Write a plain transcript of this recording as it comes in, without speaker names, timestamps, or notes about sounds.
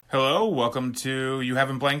Hello, welcome to You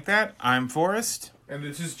Haven't Blanked That. I'm Forrest. And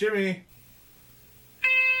this is Jimmy.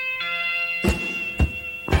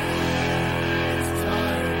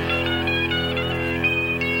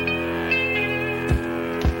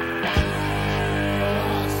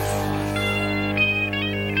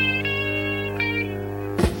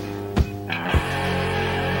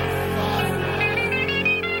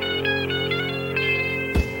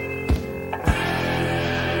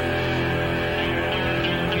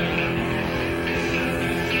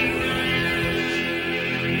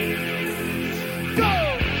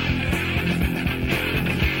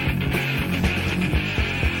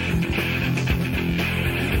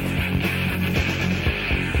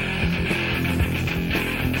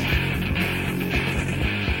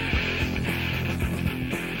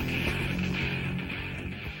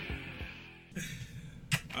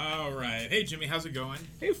 Hey Jimmy, how's it going?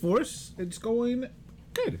 Hey Forrest, it's going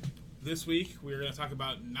good. This week we're going to talk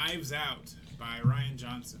about Knives Out by Rian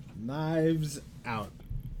Johnson. Knives Out.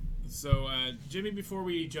 So, Jimmy, before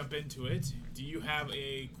we jump into it, do you have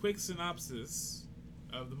a quick synopsis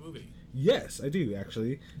of the movie? Yes, I do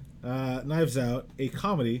actually. Knives Out, a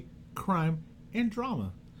comedy, crime, and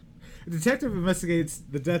drama. A detective investigates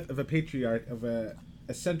the death of a patriarch of a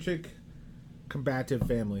eccentric, combative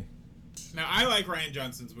family. Now, I like Rian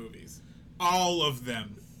Johnson's movies. All of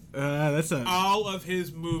them. That's a... All of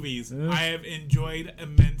his movies I have enjoyed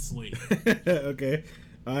immensely. Okay.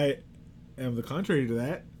 I am the contrary to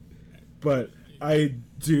that. But I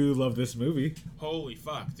do love this movie. Holy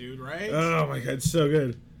fuck, dude, right? Oh my god, it's so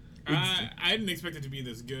good. I didn't expect it to be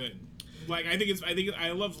this good. Like,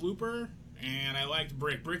 I love Looper, and I liked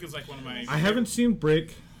Brick. Brick is like one of my... I haven't seen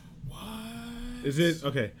Brick. What? Is it...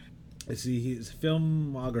 Okay. Let's see, his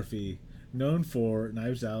filmography. Known for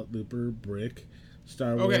Knives Out, Looper, Brick,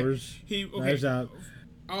 Star Wars, Knives Out.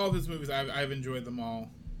 All of his movies, I've enjoyed them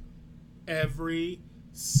all. Every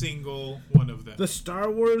single one of them. The Star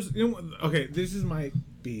Wars... You know, okay, this is my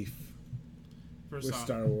beef with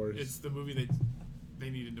Star Wars. It's the movie that they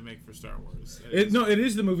needed to make for Star Wars. No, it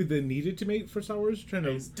is the movie they needed to make for Star Wars. Trying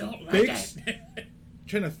to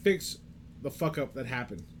fix the fuck up that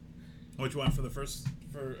happened. Which one? For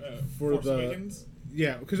Force Awakens?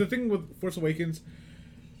 Yeah, because the thing with Force Awakens,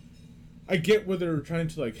 I get where they're trying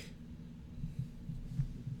to, like,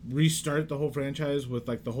 restart the whole franchise with,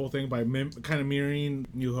 like, the whole thing by kind of mirroring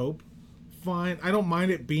New Hope. Fine. I don't mind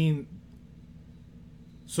it being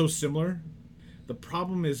so similar. The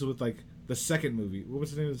problem is with, like, the second movie. What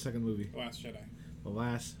was the name of the second movie? The Last Jedi. The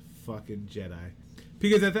Last fucking Jedi.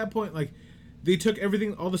 Because at that point, like, they took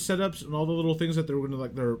everything, all the setups and all the little things that they were going to,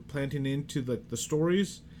 like, they're planting into, like, the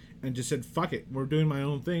stories, and just said, fuck it, we're doing my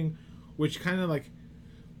own thing, which kind of like,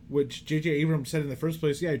 which J.J. Abrams said in the first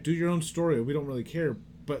place, yeah, do your own story, we don't really care,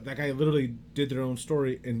 but that guy literally did their own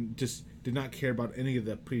story and just did not care about any of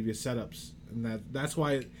the previous setups, and that's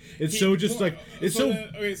why it's so he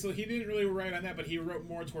he didn't really write on that, but he wrote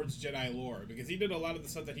more towards Jedi lore, because he did a lot of the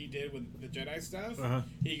stuff that he did with the Jedi stuff,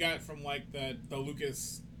 he got from, like, the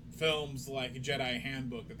Lucas films, like, Jedi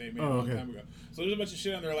handbook that they made a long time ago, so there's a bunch of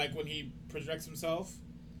shit on there, like, when he projects himself.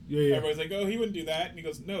 Yeah. Everybody's like, "Oh, he wouldn't do that," and he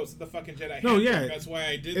goes, "No, it's the fucking Jedi handbook. Yeah, that's why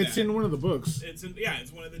I did that. It's in one of the books. It's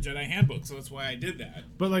one of the Jedi handbooks, so that's why I did that."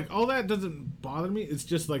 But like, all that doesn't bother me. It's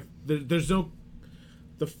just like there's no.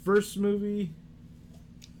 The first movie,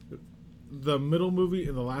 the middle movie,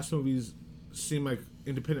 and the last movies seem like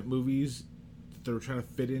independent movies that they were trying to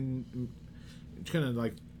fit in, kind of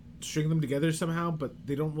like string them together somehow, but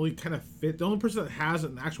they don't really kind of fit. The only person that has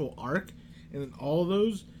an actual arc in all of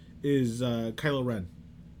those is Kylo Ren.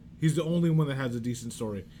 He's the only one that has a decent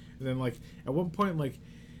story. And then, like, at one point, like,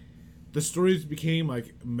 the stories became,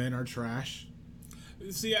 like, men are trash.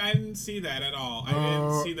 See, I didn't see that at all. I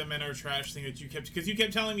didn't see the men are trash thing that you kept... Because you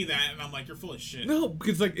kept telling me that, and I'm like, you're full of shit. No,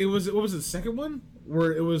 because, like, it was... What was the second one?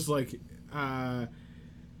 Where it was, like,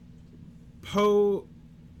 Poe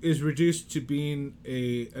is reduced to being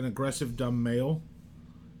an aggressive, dumb male.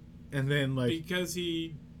 And then, like... Because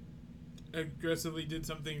he aggressively did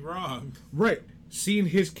something wrong. Right. Seeing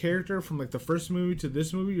his character from, like, the first movie to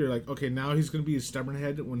this movie, you're like, okay, now he's going to be a stubborn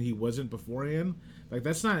head when he wasn't beforehand. Like,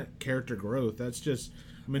 that's not character growth. That's just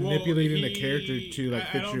manipulating the character to, like,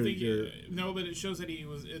 fit your... No, but it shows that he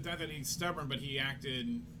was... It's not that he's stubborn, but he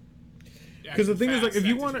acted... Because the thing is, like, if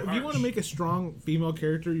you want to make a strong female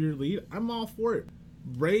character your lead, I'm all for it.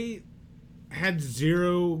 Rey had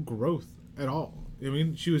zero growth at all. I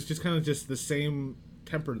mean, she was just kind of just the same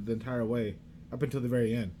temper the entire way up until the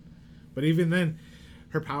very end. But even then,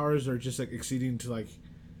 her powers are just, like, exceeding to, like,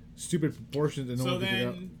 stupid proportions and no one can figure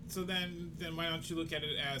out. So then why don't you look at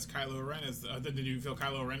it as Kylo Ren as did you feel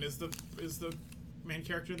Kylo Ren is the main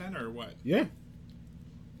character then, or what? Yeah.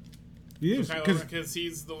 He is. Because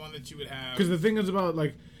he's the one that you would have. Because the thing is about,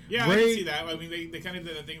 like... Yeah, Rey, I can see that. I mean, they kind of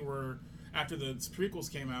did a thing where after the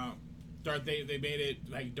prequels came out, they made it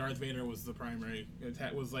like Darth Vader was the primary.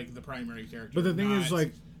 It was like the primary character. But the thing is,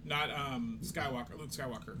 like... Not Luke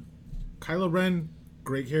Skywalker. Kylo Ren,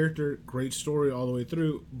 great character, great story all the way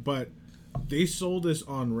through, but they sold us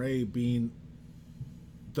on Rey being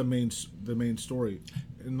the main story.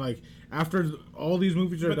 And, like, after all these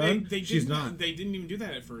movies are done, she's not. They didn't even do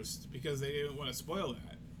that at first because they didn't want to spoil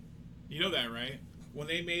that. You know that, right? When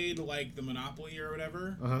they made, like, the Monopoly or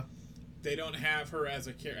whatever, they don't have her as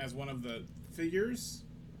one of the figures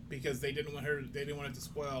because they didn't want it to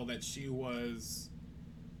spoil that she was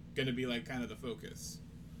going to be, like, kind of the focus.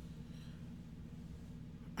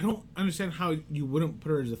 I don't understand how you wouldn't put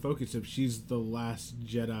her as the focus if she's the last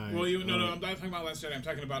Jedi. Well, no, I'm not talking about Last Jedi. I'm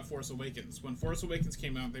talking about Force Awakens. When Force Awakens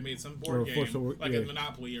came out, they made some board game, like a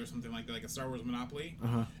Monopoly or something like that, like a Star Wars Monopoly,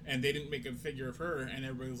 and they didn't make a figure of her, and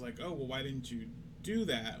everybody was like, oh, well, why didn't you do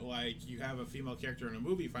that? Like, you have a female character in a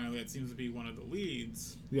movie, finally, that seems to be one of the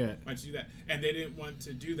leads. Yeah. Why'd you do that? And they didn't want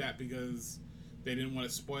to do that because they didn't want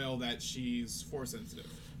to spoil that she's Force sensitive.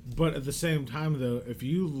 But at the same time, though, if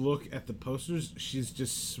you look at the posters, she's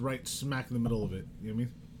just right smack in the middle of it. You know what I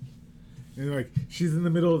mean? And, like, she's in the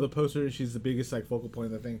middle of the poster, and she's the biggest, like, focal point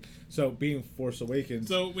of the thing. So, being Force Awakens...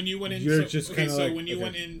 So, when you went into... when you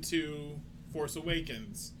went into Force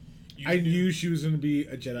Awakens... I knew she was going to be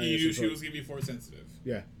a Jedi. You knew she was going to be Force sensitive.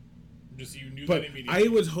 Yeah. You knew but that immediately. I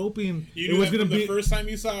was hoping it was going to be... the first time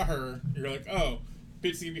you saw her, you're like, oh...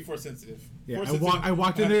 Bitch is gonna be Force sensitive. Yeah, I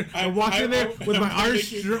walked in there. I walked in there with my arms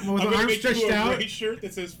stretched out. Gray shirt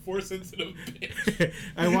that says Force sensitive. Bitch.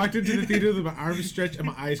 I walked into the theater with my arms stretched and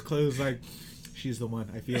my eyes closed. Like, she's the one.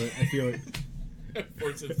 I feel it. I feel it.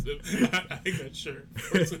 Force sensitive. I think that's sure.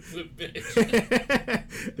 Force sensitive bitch.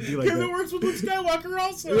 I do like that. Because it works with Luke Skywalker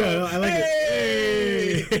also. Yeah, I like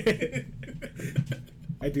it.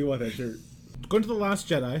 I do want that shirt. Going to The Last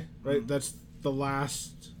Jedi, right? That's the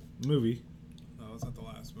last movie. Not the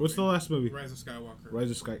last movie. What's the last movie? Rise of Skywalker.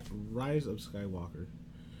 Rise of Skywalker.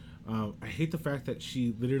 I hate the fact that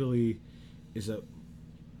she literally is a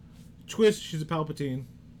twist. She's a Palpatine.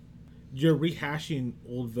 You're rehashing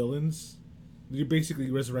old villains. You're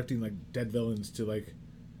basically resurrecting like dead villains to like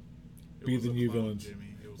be the new villains.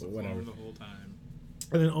 Jimmy. It was a clone the whole time.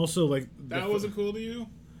 And then also like that wasn't cool to you.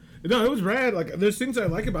 No, it was rad. Like there's things I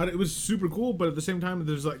like about it. It was super cool, but at the same time,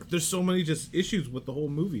 there's so many just issues with the whole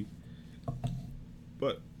movie.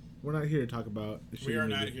 But we're not here to talk about... We are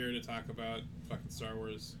not here to talk about fucking Star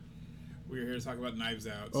Wars. We're here to talk about Knives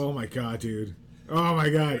Out. Oh my god, dude. Oh my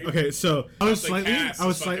god. Okay, so I was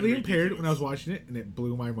slightly impaired when I was watching it, and it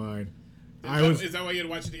blew my mind. Is that why you had to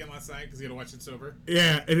watch it again last night? Because you had to watch it sober?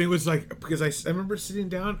 Yeah, and it was like... Because I remember sitting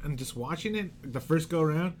down and just watching it, the first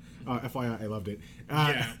go-around. FYI, I loved it.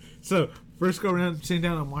 Yeah. So, first go-around, sitting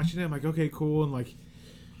down, I'm watching it, I'm like, okay, cool, and like...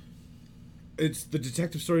 It's the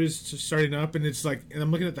detective story is starting up, and it's like, and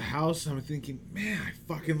I'm looking at the house, and I'm thinking, man, I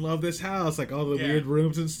fucking love this house, like all the weird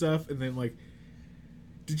rooms and stuff. And then like,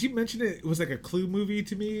 did you mention it was like a Clue movie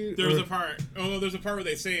to me? There's a part. Oh no, there's a part where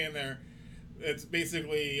they say in there, it's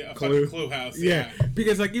basically a fucking Clue house. Yeah,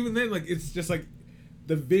 because like even then, like it's just like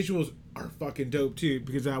the visuals are fucking dope too.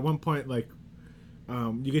 Because at one point, like,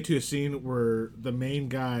 you get to a scene where the main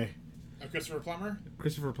guy. Christopher Plummer?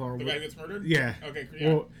 The guy who gets murdered? Yeah. Okay,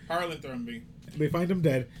 yeah. Well, Harlan Thrombey. They find him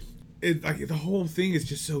dead. It, like, the whole thing is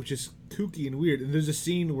just kooky and weird. And there's a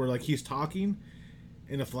scene where, like, he's talking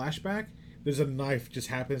in a flashback. There's a knife just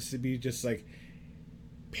happens to be just, like,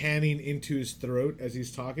 panning into his throat as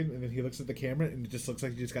he's talking. And then he looks at the camera and it just looks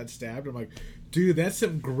like he just got stabbed. I'm like, dude, that's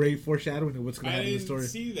some great foreshadowing of what's going to happen in the story. I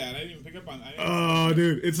didn't see that. I didn't even pick up on that. Oh,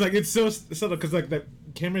 dude. It's like, it's so subtle because, like, the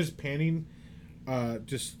camera's panning...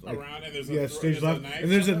 just like, around and stage left,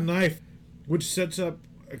 and there's a knife which sets up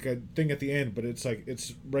like a thing at the end, but it's like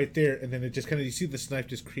it's right there, and then it just kind of you see this knife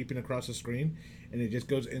just creeping across the screen, and it just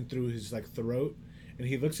goes in through his like throat, and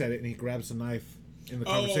he looks at it and he grabs the knife in the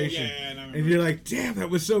conversation, and you're like, damn, that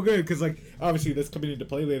was so good because like obviously that's coming into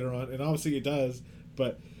play later on, and obviously it does,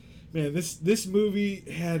 but man, this movie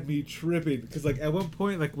had me tripping because like at one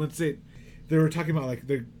point like once they were talking about like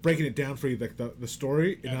they're breaking it down for you like the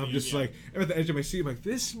story, and I'm just like I'm at the edge of my seat. I'm like,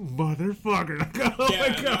 this motherfucker. Like, oh my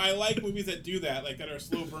God. No, I like movies that do that, like that are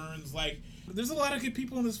slow burns. Like there's a lot of good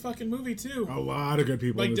people in this fucking movie too. A lot of good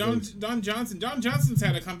people. Like Don Johnson. Don Johnson's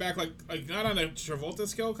had a comeback like not on a Travolta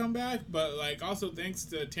scale comeback, but like also thanks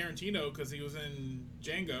to Tarantino because he was in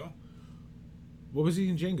Django. What was he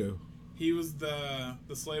in Django? He was the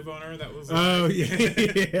slave owner that was. Oh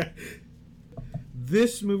yeah.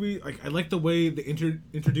 This movie, like, I like the way they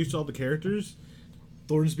introduced all the characters.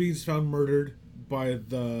 Thornsby is found murdered by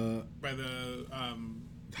the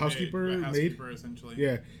housekeeper, maid, essentially.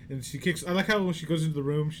 Yeah, and she kicks. I like how when she goes into the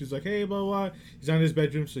room, she's like, "Hey, blah blah." He's not in his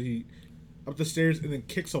bedroom, so he up the stairs and then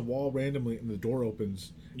kicks a wall randomly, and the door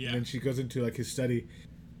opens. Yeah. And then she goes into like his study.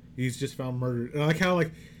 He's just found murdered. And I like how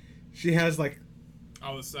like she has like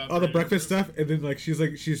all the stuff, all the breakfast stuff, and then like she's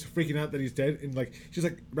freaking out that he's dead, and like she's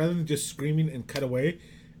like rather than just screaming and cut away.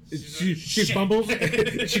 She fumbles,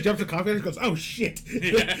 and she jumps to coffee and goes, "Oh shit!"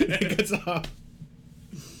 Yeah. It gets off.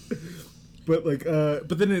 But like,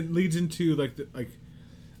 but then it leads into like the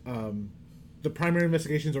primary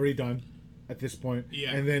investigation's already done at this point.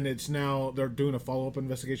 Yeah. And then it's now they're doing a follow-up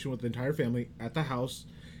investigation with the entire family at the house,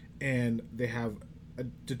 and they have a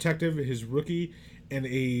detective, his rookie, and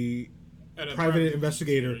a private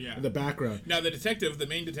investigator in the background. Now the detective, the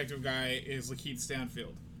main detective guy, is Lakeith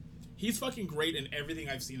Stanfield. He's fucking great in everything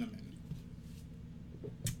I've seen him in.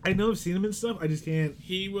 I know I've seen him in stuff. I just can't.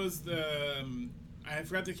 He was the I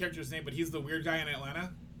forgot the character's name, but he's the weird guy in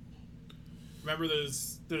Atlanta. Remember,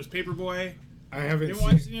 there's Paperboy. I haven't. You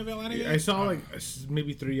haven't watched any of Atlanta yet? I saw like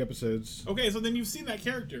maybe 3 episodes. Okay, so then you've seen that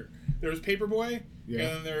character. There's Paperboy, yeah.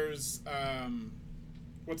 And then there's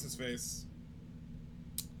what's his face?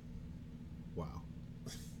 Wow.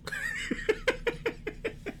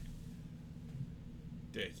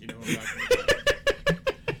 Dick, you know what I'm talking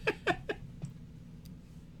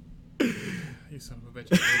about. You son of a bitch.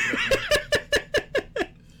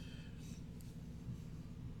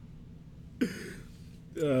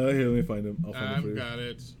 Here, let me find him. I'll find him for you. Got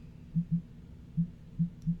it.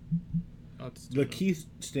 Lakeith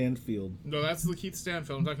Stanfield. No, that's Lakeith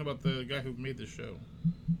Stanfield. I'm talking about the guy who made the show.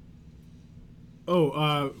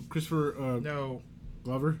 Oh, Christopher. No.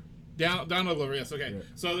 Glover. Donald Glover. Yes. Okay. Yeah.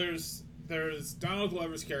 So there's Donald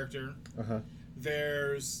Glover's character.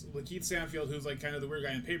 There's Lakeith Stanfield, who's like kind of the weird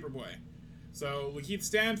guy in Paperboy. So Lakeith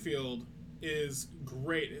Stanfield is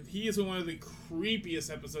great. He is in one of the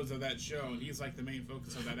creepiest episodes of that show, and he's like the main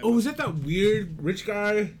focus of that episode. Oh, is that weird rich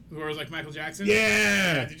guy? Who was like Michael Jackson?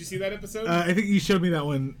 Yeah! Did you see that episode? I think you showed me that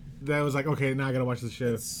one. That was like, okay, now I gotta watch the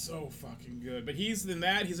show. It's so fucking good. But he's in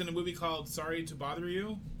that. He's in a movie called Sorry to Bother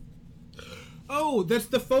You. Oh, that's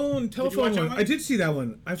the telephone one. I did see that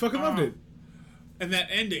one. I fucking loved it. And that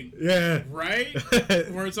ending. Yeah. Right?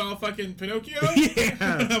 Where it's all fucking Pinocchio? Yeah.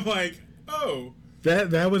 I'm like, oh.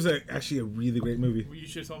 That was actually a really great movie. Well, you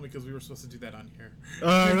should have told me because we were supposed to do that on here.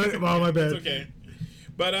 Well, my bad. It's okay.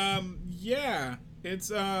 But, yeah. It's,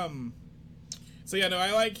 So, yeah, no,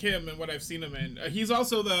 I like him and what I've seen him in. He's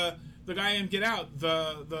also the guy in Get Out,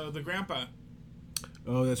 the grandpa.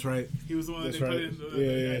 Oh, that's right. He was the one that they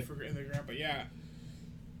put in the grandpa. Yeah.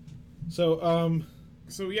 So,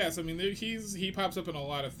 So, yes, I mean, he pops up in a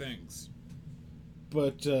lot of things.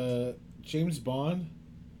 But, James Bond,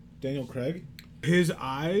 Daniel Craig, his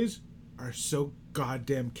eyes are so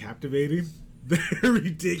goddamn captivating. They're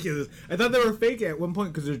ridiculous. I thought they were fake at one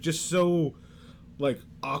point because they're just so, like,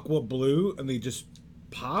 aqua blue, and they just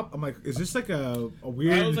pop. I'm like, is this like a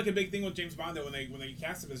weird... That was like a big thing with James Bond, though, when they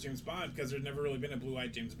cast him as James Bond, because there's never really been a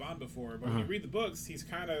blue-eyed James Bond before. But when you read the books, he's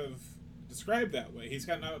kind of described that way. He's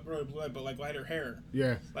got not really blue-eyed, but like lighter hair.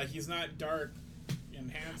 Yeah. Like, he's not dark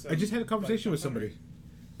and handsome. I just had a conversation with somebody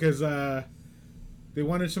because they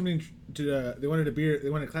wanted something to they wanted a beer, they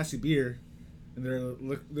wanted a classy beer, and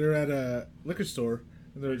they're at a liquor store,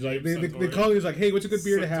 and they're like they call you, he's like, hey, what's a good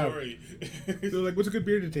beer to have? They're like, what's a good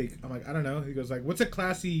beer to take? I'm like, I don't know. He goes like, what's a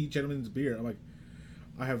classy gentleman's beer? I'm like,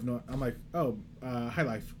 I have no. I'm like, oh, High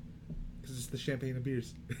Life, because it's the champagne of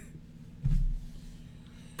beers.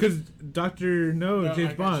 Because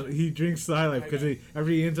James Bond, he drinks the High Life because after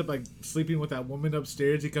he ends up like sleeping with that woman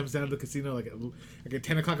upstairs, he comes down to the casino like at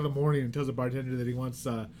 10 o'clock in the morning and tells the bartender that he wants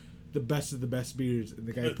the best of the best beers, and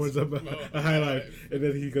the guy pours up a High Life, and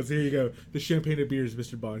then he goes, here you go, the champagne of beers,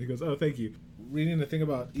 Mr. Bond. He goes, oh, thank you. Reading the thing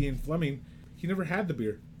about Ian Fleming, he never had the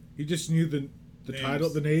beer. He just knew the title,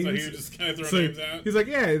 the names. So he would just kind of throw names out. He's like,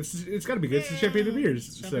 yeah, it's got to be good. It's the champagne of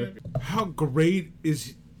beers. So how great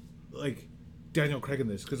is like Daniel Craig in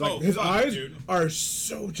this, because like his eyes are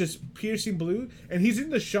so just piercing blue, and he's in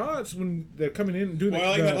the shots when they're coming in and doing. Well,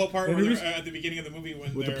 I like that whole part where at the beginning of the movie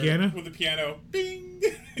when with they're the piano, bing,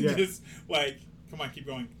 just like, come on, keep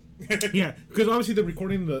going. Yeah, because obviously they're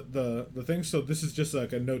recording the thing, so this is just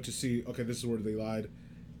like a note to see. Okay, this is where they lied.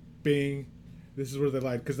 Bing, this is where they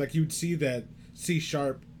lied, because like you'd see that C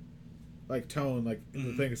sharp, like tone, like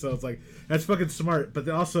in the thing. So it's like that's fucking smart, but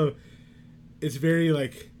then also it's very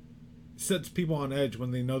like. Sets people on edge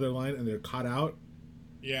when they know their line and they're caught out.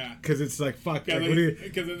 Yeah, because it's like fuck. Because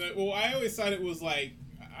I always thought it was like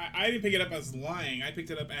I didn't pick it up as lying. I picked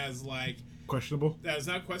it up as like questionable. That was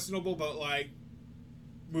not questionable, but like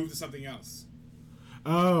move to something else.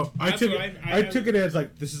 Oh, I took it as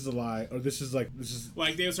like this is a lie, or this is like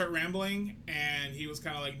they would start rambling, and he was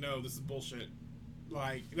kind of like, no, this is bullshit.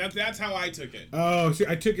 Like that's how I took it. Oh, see,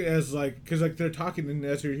 I took it as like because like they're talking, and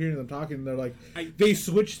as you're hearing them talking, they're like they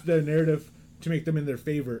switched the narrative to make them in their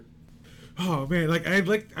favor. Oh man,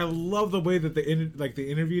 I love the way that they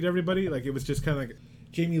interviewed everybody. Like it was just kind of like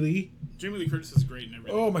Jamie Lee Curtis is great and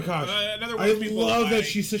everything. Oh my gosh, I love that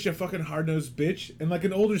she's such a fucking hard nosed bitch, and like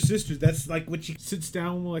an older sister. That's like when she sits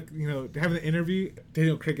down, like having the interview.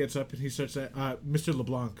 Daniel Craig gets up and he starts at Mr.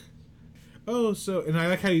 LeBlanc. Oh, so and I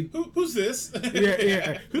like how you. Who's this?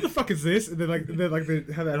 yeah. Who the fuck is this? And then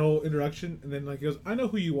they have that whole introduction, and then like he goes, "I know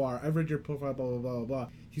who you are. I've read your profile." Blah blah blah blah blah.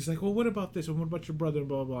 He's like, "Well, what about this? And what about your brother?" And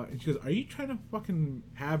blah blah blah. And she goes, "Are you trying to fucking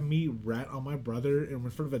have me rat on my brother in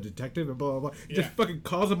front of a detective?" And blah blah blah. Just fucking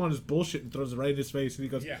calls him on his bullshit and throws it right in his face. And he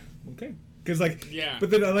goes, "Yeah, okay." Because But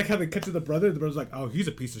then I like how they cut to the brother. The brother's like, "Oh, he's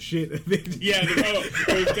a piece of shit." Don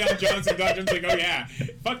Johnson. Don Johnson's like, "Oh yeah,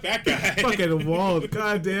 fuck that guy." Fucking Walt.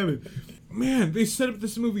 God damn it. Man, they set up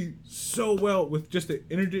this movie so well with just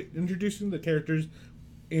introducing the characters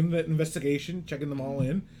in the investigation, checking them all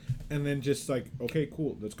in, and then just like, okay,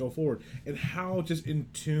 cool, let's go forward. And how just in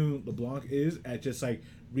tune LeBlanc is at just like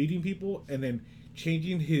reading people and then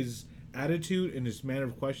changing his attitude and his manner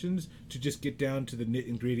of questions to just get down to the nit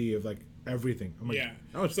and gritty of like everything. I'm like,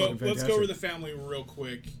 that was so let's go over the family real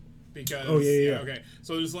quick because okay.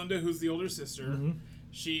 So there's Linda, who's the older sister. Mm-hmm.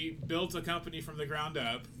 She built a company from the ground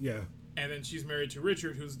up. Yeah. And then she's married to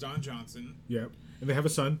Richard, who's Don Johnson. Yeah. And they have a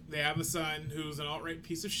son. They have a son who's an alt-right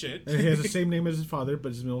piece of shit. And he has the same name as his father, but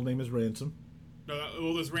his middle name is Ransom. No,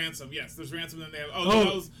 well, there's Ransom. Yes, there's Ransom. Then they have... Oh,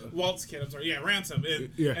 that was Walt's kid. I'm sorry. Yeah, Ransom.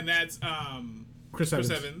 And that's Chris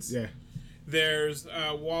Evans. Yeah. There's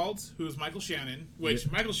Walt, who's Michael Shannon,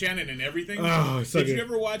 which Michael Shannon in everything. Oh, so Did you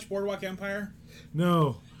ever watch Boardwalk Empire?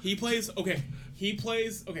 No. He plays... Okay,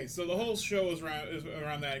 so the whole show is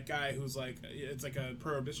around that guy who's like, it's like a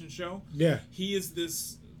prohibition show. Yeah. He is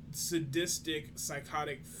this sadistic,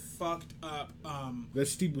 psychotic, fucked up.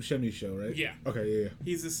 That's Steve Buscemi's show, right? Yeah. Okay, yeah.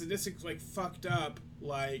 He's a sadistic, like fucked up,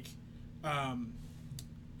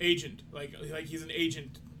 agent. Like he's an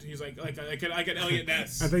agent. He's like an Elliot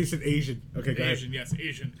Ness. I thought you said Asian. Okay, go Asian, ahead. yes,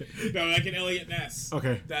 Asian. No, like an Elliot Ness.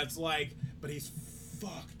 Okay. That's like, but he's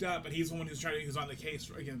fucked up, and he's the one who's on the case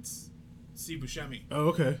against Steve Buscemi. Oh,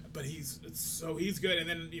 okay. But he's good, and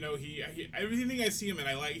then he everything I see him in,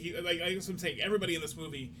 I guess I'm saying everybody in this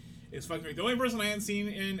movie is fucking great. The only person I haven't seen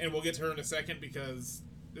in, and we'll get to her in a second because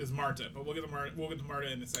is Marta, but we'll get to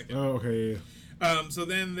Marta in a second. Oh, okay. Yeah. So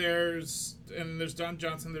then there's Don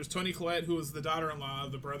Johnson. There's Toni Collette, who was the daughter-in-law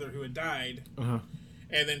of the brother who had died. Uh-huh.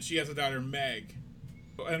 And then she has a daughter, Meg,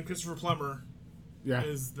 and Christopher Plummer. Yeah.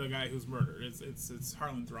 Is the guy who's murdered. It's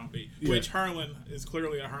Harlan Thrombey, which Harlan is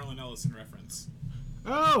clearly a Harlan Ellison reference.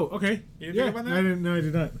 Oh, okay. You didn't think about that? No, I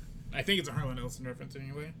did not. I think it's a Harlan Ellison reference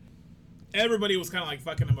anyway. Everybody was kind of like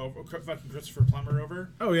fucking him over, fucking Christopher Plummer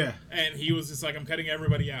over. Oh, yeah. And he was just like, I'm cutting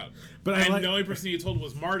everybody out. But the only person he told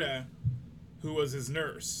was Marta, who was his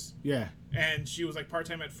nurse. Yeah. And she was like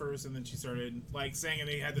part-time at first, and then she started like saying, and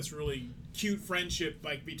they had this really cute friendship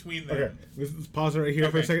like between them. Okay, let's pause it right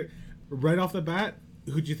here for a second. Right off the bat,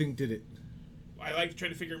 who do you think did it? I like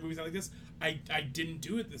trying to figure out movies out like this. I didn't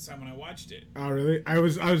do it this time when I watched it. Oh, really? I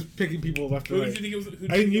was picking people left and right. Who did you think it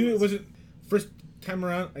was? I knew it wasn't... First time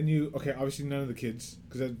around, I knew, okay, obviously none of the kids,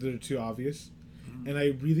 because they're too obvious. Mm-hmm. And I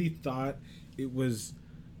really thought it was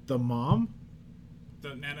the mom.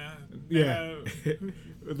 The Nana? Yeah.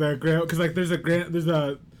 The grand... Because, like, there's a...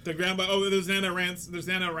 The grandma... Oh, there's Nana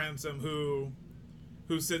Ransom, who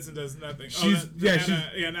sits and does nothing.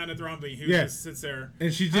 Nana Thrombey, who just sits there.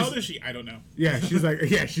 And she just... How old is she? I don't know. Yeah, she's like...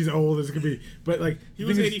 Yeah, she's old as could be. But, like... He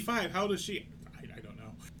was 85. How old is she? I don't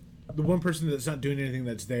know. The one person that's not doing anything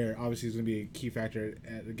that's there, obviously, is going to be a key factor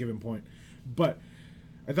at a given point. But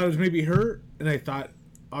I thought it was maybe her, and I thought,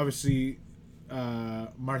 obviously,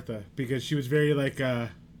 Martha, because she was very, like,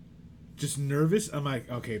 just nervous. I'm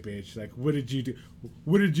like, okay, bitch, like, what did you do?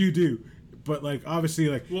 What did you do? But, like, obviously,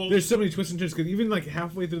 like, there's so many twists and turns, because even, like,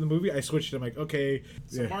 halfway through the movie, I switched. I'm like, okay.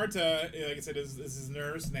 So Marta, like I said, is his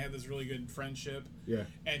nurse, and they had this really good friendship. Yeah.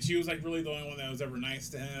 And she was, like, really the only one that was ever nice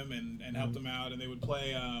to him and helped him out, and they would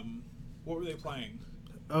play, what were they playing?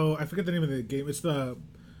 Oh, I forget the name of the game. It's the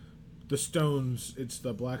Stones. It's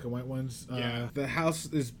the black and white ones. Yeah. The house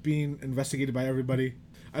is being investigated by everybody.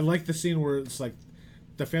 I like the scene where it's, like,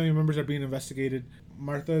 the family members are being investigated.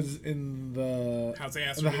 Martha's in the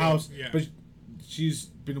house, yeah. But she's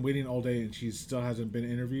been waiting all day and she still hasn't been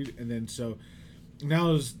interviewed. And then so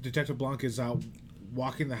now as Detective Blanc is out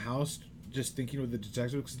walking the house, just thinking with the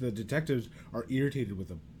detectives, because the detectives are irritated with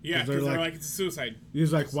him. Yeah, because they're like, it's a suicide.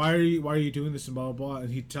 He's like, why are you doing this and blah blah blah,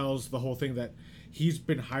 and he tells the whole thing that he's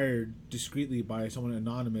been hired discreetly by someone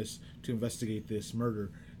anonymous to investigate this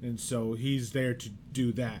murder, and so he's there to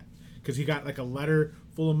do that because he got like a letter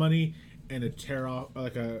full of money and a tear off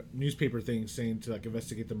like a newspaper thing saying to like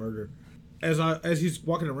investigate the murder. As he's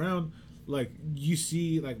walking around, like you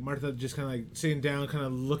see like Martha just kind of like sitting down, kind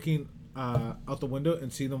of looking out the window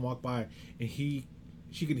and seeing them walk by, and she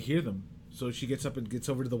can hear them. So she gets up and gets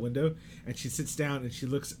over to the window, and she sits down and she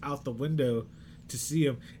looks out the window to see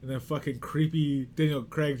him, and then fucking creepy Daniel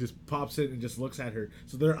Craig just pops in and just looks at her.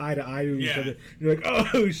 So they're eye to eye to each other. You're like,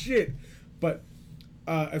 oh shit! But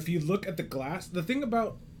if you look at the glass, the thing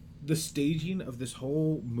about the staging of this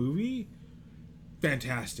whole movie,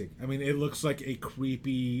 fantastic. I mean, it looks like a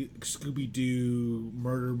creepy Scooby-Doo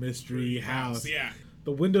murder mystery house. Yeah.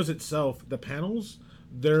 The windows itself, the panels,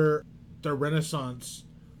 they're Renaissance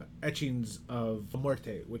etchings of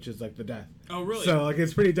muerte, which is like the death. Oh, really? So like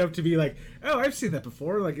it's pretty dope to be like, oh, I've seen that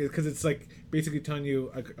before, like because it's like basically telling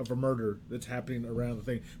you of a murder that's happening around the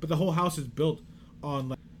thing. But the whole house is built on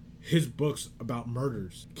like his books about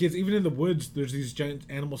murders. Kids, even in the woods, there's these giant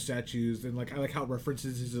animal statues, and like I like how it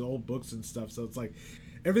references his old books and stuff. So it's like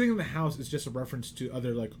everything in the house is just a reference to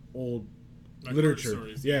other like old like literature.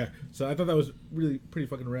 Stories. Yeah. So I thought that was really pretty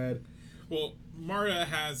fucking rad. Well, Marta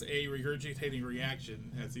has a regurgitating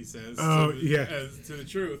reaction, as he says, to the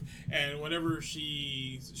truth, and whenever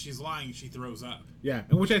she's lying, she throws up. Yeah,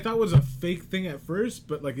 and which I thought was a fake thing at first,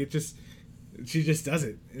 but like she just does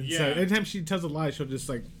it. And so anytime she tells a lie, she'll just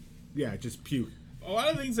like, just puke. A lot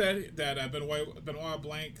of things that Benoit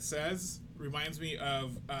Blanc says reminds me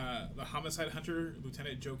of the Homicide Hunter,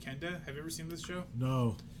 Lieutenant Joe Kenda. Have you ever seen this show?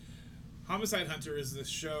 No. Homicide Hunter is this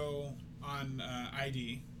show on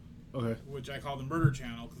ID. Okay. Which I call the Murder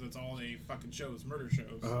Channel because that's all they fucking show is murder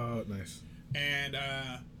shows. Oh, nice. And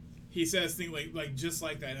he says things like just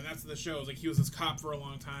like that, and that's the show. Like he was this cop for a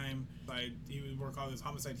long time. He would work on these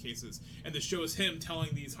homicide cases, and the show is him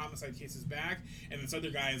telling these homicide cases back, and this other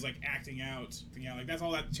guy is like acting out. Like that's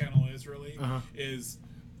all that channel is really. Is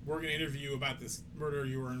we're going to interview you about this murder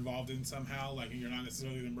you were involved in somehow. Like you're not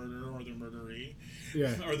necessarily the murderer or the murderee,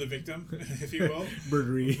 or the victim, if you will.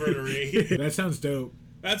 Murderee. That sounds dope.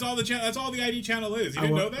 That's all the ID channel is. You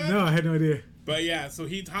didn't know that? No, I had no idea. But yeah, so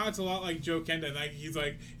he talks a lot like Joe Kenda. Like he's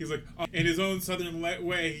like in his own southern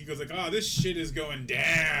way, he goes like, "Oh, this shit is going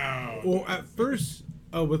down." Well, at first,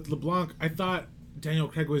 with LeBlanc, I thought Daniel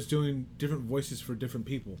Craig was doing different voices for different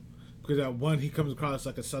people. Because at one, he comes across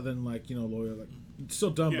like a southern, like lawyer, like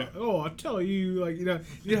still dumb, but I'll tell you, like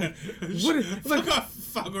what? Like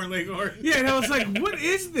Foghorn Leghorn. Yeah, and I was like, what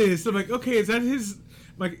is this? I'm like, okay, is that his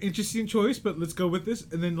like interesting choice? But let's go with this.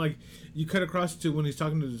 And then like you cut across to when he's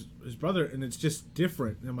talking to his brother, and it's just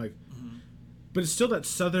different. And I'm like, but it's still that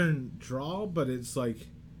southern drawl, but it's like,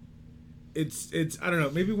 it's I don't know.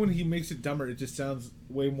 Maybe when he makes it dumber, it just sounds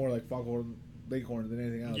way more like Foghorn Leghorn than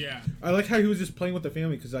anything else. Yeah, I like how he was just playing with the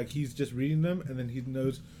family because like he's just reading them, and then he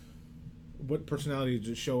knows what personality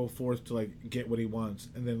to show forth to like get what he wants,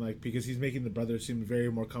 and then like because he's making the brother seem very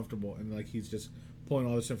more comfortable, and like he's just pulling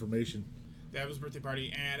all this information. They have his birthday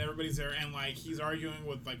party, and everybody's there, and like he's arguing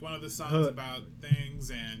with like one of the sons about things,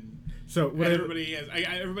 and so and everybody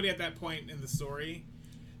at that point in the story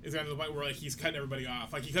is gotten to the point where like he's cutting everybody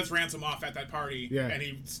off. Like he cuts Ransom off at that party, and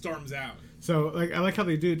he storms out. So like I like how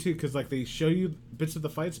they do it too, because like they show you bits of the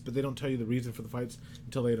fights, but they don't tell you the reason for the fights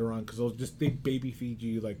until later on, because they baby feed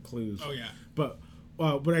you like clues. Oh yeah. But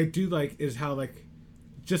what I do like is how like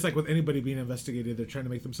just like with anybody being investigated, they're trying to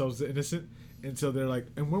make themselves innocent. And so they're like,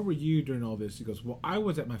 and where were you during all this? He goes, well, I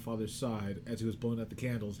was at my father's side as he was blowing out the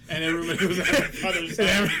candles. And everybody was at their father's side.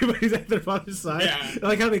 And everybody's at their father's side. Yeah. I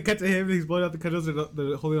like how they cut to him and he's blowing out the candles and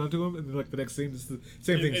they're holding on to him. And then like the next scene is the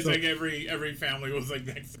same thing. It's like every family was like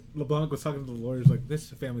next. LeBlanc was talking to the lawyers like,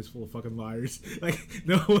 this family's full of fucking liars. Like,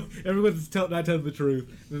 no, everyone's not telling the truth.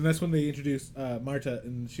 And then that's when they introduced Marta,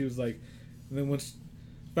 and she was like, and then once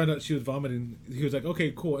found out she was vomiting, he was like,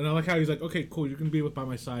 okay, cool. And I like how he's like, okay, cool, you're gonna be by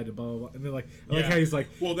my side and blah blah blah. And then like I like how he's like,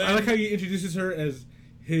 well, then, I like how he introduces her as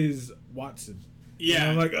his Watson. Yeah.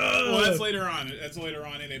 And I'm like, oh. Well, that's later on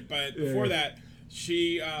in it. But before that,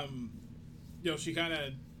 she she kind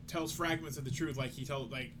of tells fragments of the truth, like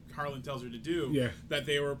Harlan tells her to do. Yeah. That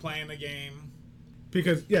they were playing a game.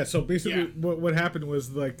 Because so basically what happened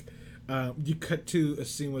was like you cut to a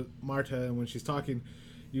scene with Marta, and when she's talking,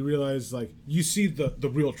 you realize like you see the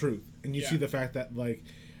real truth, and you see the fact that like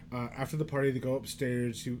after the party they go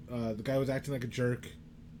upstairs. The guy was acting like a jerk,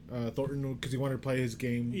 Thornton because he wanted to play his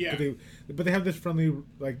game. Yeah. But they have this friendly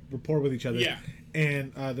like rapport with each other. Yeah.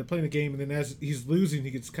 And they're playing a game, and then as he's losing,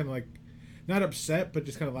 he gets kind of like not upset, but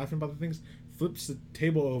just kind of laughing about the things. Flips the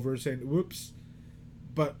table over, saying "whoops,"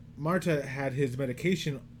 but Marta had his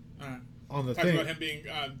medication on the Talked thing. about him being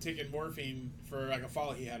taking morphine for like a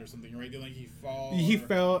fall he had or something, right? Didn't like he fall? He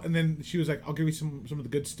fell, and then she was like, "I'll give you some of the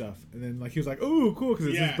good stuff." And then like he was like, "Oh, cool," because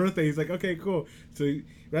it's his birthday. He's like, "Okay, cool." So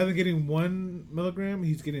rather than getting 1 milligram,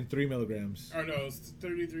 he's getting 3 milligrams. Oh no, it's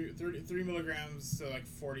 33 milligrams to like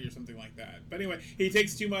 40 or something like that. But anyway, he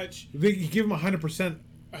takes too much. They give him 100%.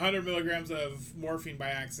 100 milligrams of morphine by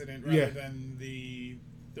accident rather than the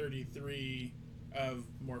 33 of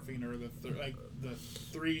morphine or the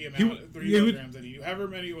 3 milligrams that he however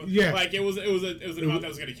many was like it was an amount that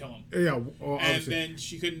was going to kill him. Yeah, well, and then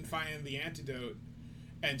she couldn't find the antidote,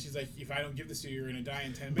 and she's like, if I don't give this to you, you're going to die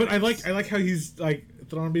in 10 minutes. But I like how he's like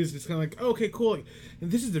Thornby is just kind of like, oh, okay, cool, like, and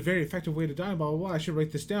this is a very effective way to die. Blah blah blah. I should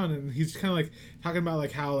write this down. And he's kind of like talking about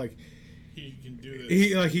like how like. He can do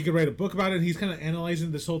this. He could write a book about it. And he's kind of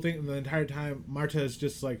analyzing this whole thing, and the entire time Marta is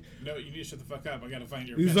just like, "No, you need to shut the fuck up. I gotta find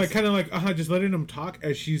your." He's like kind of like just letting him talk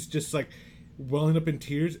as she's just like welling up in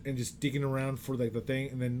tears and just digging around for like the thing,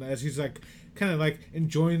 and then as he's like kind of like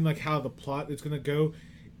enjoying like how the plot is gonna go,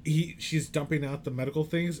 she's dumping out the medical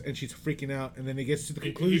things and she's freaking out, and then he gets to the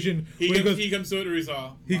conclusion. He comes to it and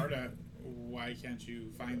resolve. Marta, why can't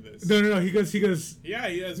you find this? No. He goes. Yeah,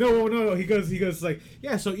 he does. No. He goes like,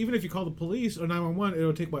 yeah. So even if you call the police or 911,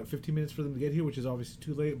 it'll take about 15 minutes for them to get here, which is obviously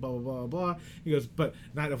too late. Blah blah blah blah. He goes, but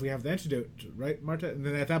not if we have the antidote, right, Marta? And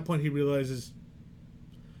then at that point he realizes,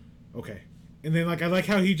 okay. And then like I like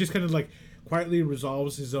how he just kind of like quietly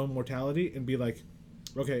resolves his own mortality and be like,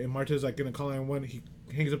 okay. And Marta's like gonna call 911. He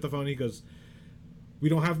hangs up the phone. He goes, we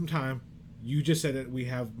don't have time. You just said it. We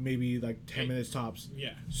have maybe like 10 minutes tops.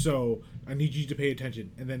 Yeah. So I need you to pay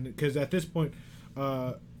attention. And then, because at this point,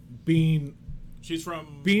 being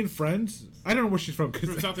friends. I don't know where she's from.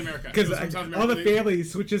 From South America. Because all the family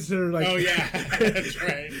switches her like. Oh yeah, that's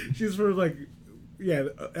right. She's from like, yeah,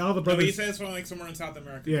 all the brothers. No, he says from like somewhere in South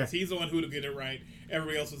America. Yeah. He's the one who would get it right.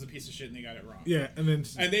 Everybody else was a piece of shit and they got it wrong. Yeah, and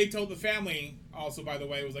they told the family also, by the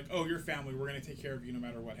way, it was like, oh, your family, we're gonna take care of you no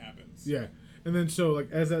matter what happens. Yeah. And then so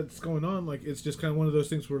like as that's going on, like it's just kind of one of those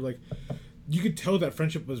things where like you could tell that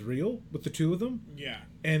friendship was real with the two of them. Yeah.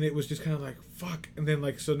 And it was just kind of like fuck. And then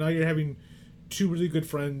like so now you're having two really good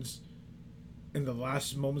friends in the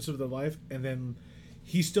last moments of their life, and then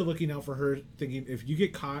he's still looking out for her, thinking if you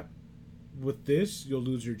get caught with this, you'll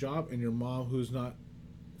lose your job, and your mom, who's not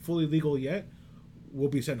fully legal yet, will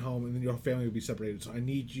be sent home, and then your family will be separated. So I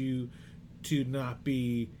need you to not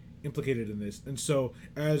be implicated in this. And so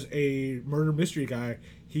as a murder mystery guy,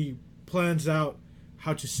 he plans out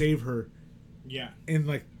how to save her in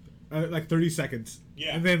like 30 seconds.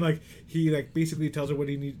 Yeah. And then like he like basically tells her what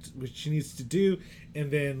she needs to do,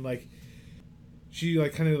 and then like she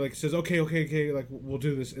like kind of like says okay, like we'll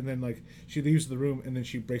do this, and then like she leaves the room, and then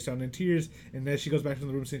she breaks down in tears, and as she goes back to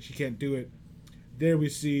the room saying she can't do it, there we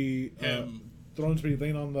see Thornsby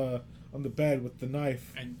laying on the bed with the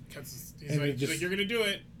knife and cuts he's like you're gonna do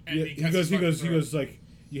it. And he goes like,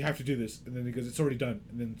 you have to do this, and then he goes, it's already done,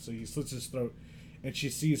 and then so he slits his throat, and she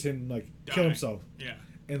sees him like kill himself. Yeah.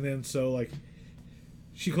 And then so like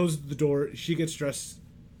she closes the door, she gets dressed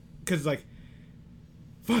because like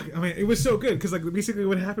fuck, I mean it was so good because like basically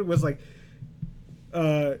what happened was like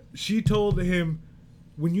she told him,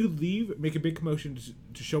 when you leave, make a big commotion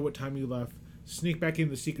to show what time you left, sneak back in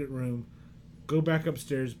the secret room, go back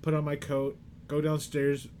upstairs, put on my coat, go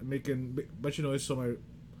downstairs, making a bunch of noise so my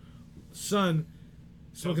son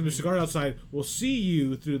smoking the cigar outside will see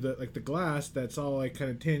you through the glass that's all like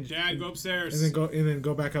kind of tinged. Dad, go upstairs. And then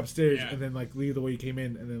go back upstairs, and then like leave the way you came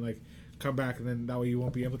in, and then like come back, and then that way you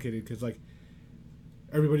won't be implicated because like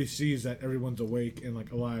everybody sees that everyone's awake and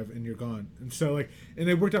like alive and you're gone. And so like, and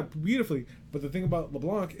it worked out beautifully. But the thing about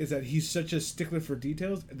LeBlanc is that he's such a stickler for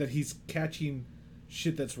details that he's catching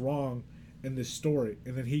shit that's wrong in this story,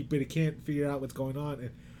 and then but he can't figure out what's going on.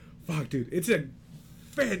 And fuck, dude, it's a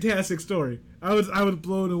fantastic story. I was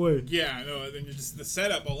blown away. Yeah, no, and just the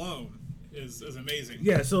setup alone is amazing.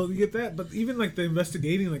 Yeah, so you get that, but even like the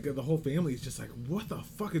investigating, like the whole family is just like, what the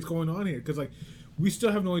fuck is going on here? Because like we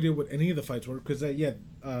still have no idea what any of the fights were, because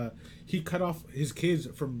he cut off his kids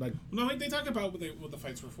from like. No, they talk about what the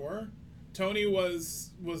fights were for. Tony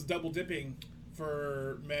was double dipping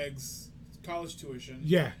for Meg's college tuition.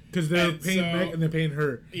 Yeah, because they're paying Meg and they're paying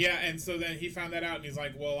her. Yeah, and so then he found that out, and he's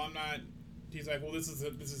like, "Well, I'm not." He's like, "Well, this is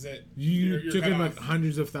it. You're took him like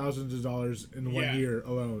hundreds of thousands of dollars in 1 year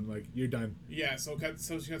alone. Like you're done." Yeah. So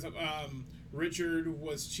she cuts up. Richard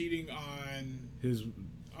was cheating on his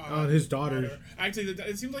on his daughter. Actually,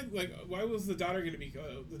 it seems like why was the daughter going to be?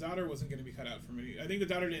 The daughter wasn't going to be cut out from it. I think the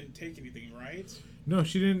daughter didn't take anything, right? No,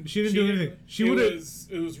 she didn't. She didn't do anything. She would have.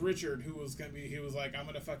 It was Richard who was going to be. He was like, I'm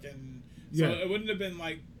going to fucking. Yeah. So it wouldn't have been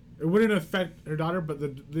like. It wouldn't affect her daughter, but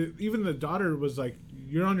even the daughter was like,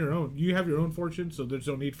 "You're on your own. You have your own fortune, so there's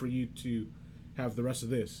no need for you to have the rest of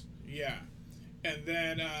this." Yeah, and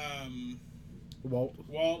then Walt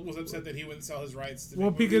was upset that he wouldn't sell his rights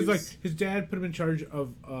to because movies. like his dad put him in charge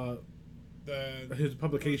of his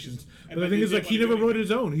publications. But the like, thing is, like, he never wrote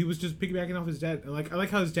his own. He was just piggybacking off his dad. And like, I like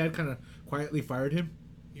how his dad kind of quietly fired him.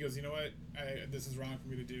 He goes, you know what? This is wrong for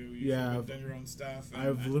me to do. You've done your own stuff.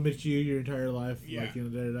 I've limited you your entire life. Yeah. Like, you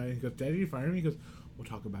know, He goes, Dad, did you fire me? He goes, we'll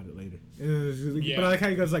talk about it later. And Yeah. But I like how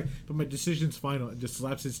he goes, like, but my decision's final, and just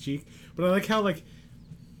slaps his cheek. But I like how, like,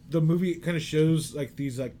 the movie kind of shows, like,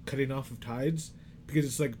 these, like, cutting off of tides. Because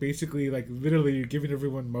it's, like, basically, like, literally you're giving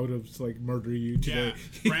everyone motives to, like, murder you today.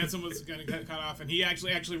 Yeah, Ransom was going to cut off, and he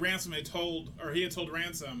actually Ransom had told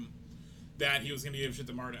Ransom that he was going to give shit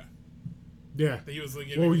to Marta. Yeah. That he was like,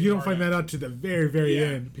 well, you don't Marta. find that out to the very, very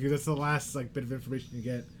end, because that's the last, like, bit of information you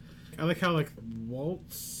get. I like how, like,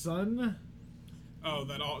 Walt's son... Oh,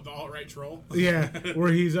 the alt-right troll? Yeah,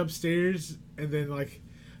 where he's upstairs, and then, like,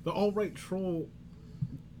 the alt-right troll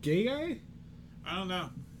gay guy? I don't know.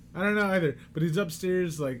 I don't know either, but he's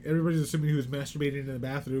upstairs, like, everybody's assuming he was masturbating in the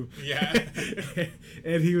bathroom. Yeah.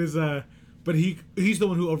 And he was, but he's the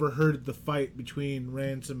one who overheard the fight between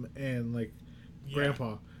Ransom and, like,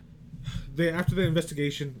 Grandpa. After the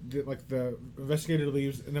investigation, the investigator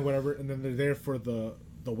leaves, and then whatever, and then they're there for the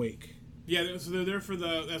wake. Yeah, so they're there for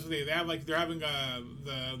that's what they have, like, they're having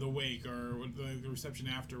the wake or the reception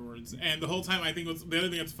afterwards, and the whole time I think the other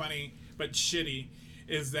thing that's funny but shitty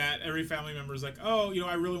is that every family member is like, oh, you know,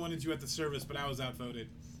 I really wanted you at the service, but I was outvoted.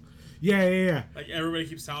 Yeah. Like, everybody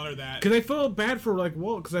keeps telling her that. Because I felt bad for, like,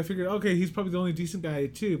 Walt, because I figured, okay, he's probably the only decent guy,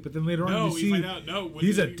 too. But then later on, you see, find out,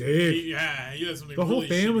 he's a dick. He does something the really whole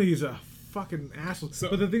family shitty. is a fucking asshole.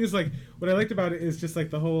 But the thing is, like, what I liked about it is just, like,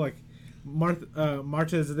 the whole, like,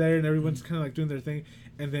 Marta's there, and everyone's kind of, like, doing their thing.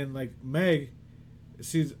 And then, like, Meg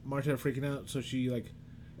sees Marta freaking out, so she, like,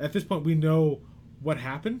 at this point, we know what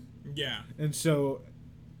happened. Yeah. And so,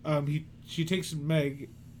 she takes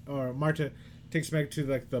Marta takes Meg to,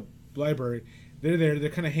 like, the library. They're there, they're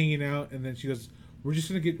kind of hanging out, and then she goes, we're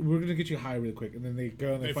gonna get you high really quick, and then they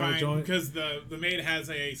go and they find a joint because the maid has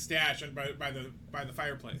a stash by the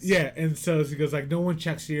fireplace. Yeah, and so she goes, like, no one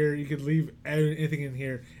checks here. You could leave anything in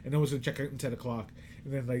here, and no one's gonna check out until 10 o'clock.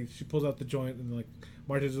 And then, like, she pulls out the joint, and, like,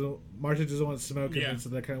 Marta doesn't want to smoke it, and so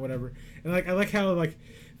that kind of whatever. And, like, I like how, like,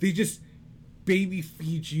 they just baby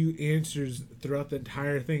feed you answers throughout the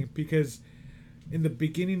entire thing, because in the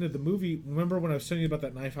beginning of the movie, remember when I was telling you about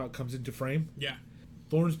that knife, how it comes into frame? Yeah.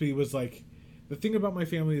 Thornsby was like, the thing about my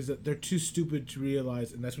family is that they're too stupid to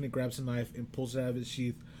realize, and that's when he grabs a knife and pulls it out of his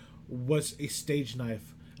sheath, what's a stage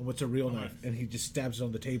knife and what's a real knife, and he just stabs it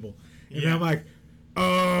on the table. And then I'm like,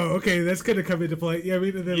 oh, okay, that's gonna come into play. Yeah, I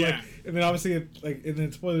mean, and then like, and then obviously, and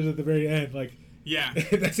then spoilers at the very end, like,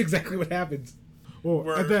 that's exactly what happens.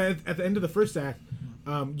 Well, at the end of the first act,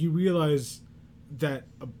 you realize that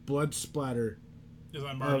a blood splatter is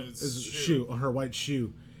on Marta's shoe, on her white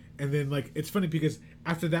shoe, and then, like, it's funny because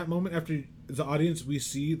after that moment, after the audience, we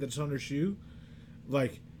see that it's on her shoe,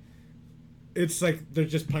 like, it's like they're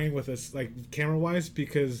just playing with us, like, camera wise,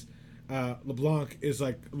 because LeBlanc is,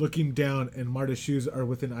 like, looking down and Marta's shoes are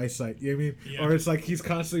within eyesight. You know what I mean? Yeah. Or it's like he's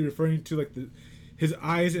constantly referring to, like, his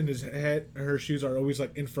eyes and his head, her shoes are always,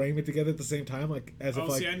 like, in frame together at the same time, like, as if,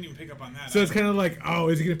 like... see, I didn't even pick up on that. So it's kind of like, oh,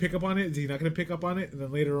 is he going to pick up on it? Is he not going to pick up on it? And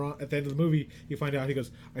then later on, at the end of the movie, you find out, he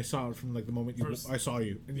goes, I saw it from, like, the moment I saw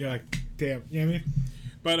you. And you're like, damn, you know what I mean?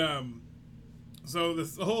 But, so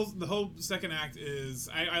the whole second act is...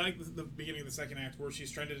 I like the beginning of the second act where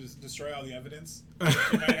she's trying to destroy all the evidence.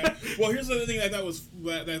 Well, here's the other thing that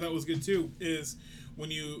I thought was good, too, is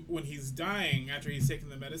when he's dying after he's taken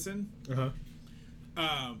the medicine... Uh-huh.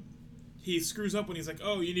 He screws up when he's like,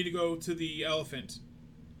 oh, you need to go to the elephant.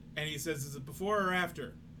 And he says, is it before or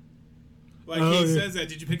after? Like, he says that.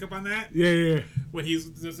 Did you pick up on that? Yeah. When he's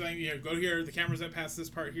just saying, go here, the camera's up past this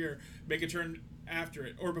part here, make a turn after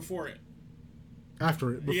it, or before it.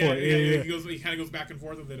 After it, before it. Yeah. He kind of goes back and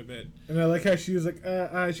forth with it a bit. And I like how she was like,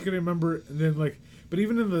 she couldn't remember, and then, like, but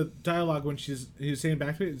even in the dialogue when he was saying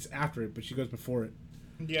back to it, it's after it, but she goes before it.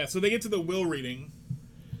 Yeah, so they get to the will reading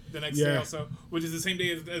the next day also, which is the same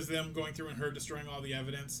day as them going through and her destroying all the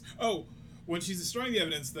evidence. Oh, when she's destroying the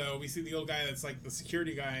evidence, though, we see the old guy that's like the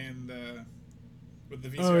security guy with the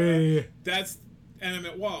VCR. Oh, yeah. That's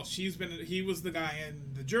Emmett Walsh. He was the guy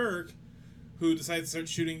in The Jerk who decides to start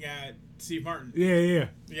shooting at Steve Martin. Yeah.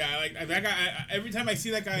 Yeah, like that guy. Every time I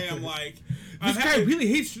see that guy, I'm like, this guy really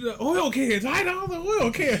hates the oil cans. I know the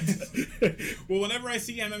oil cans. Well, whenever I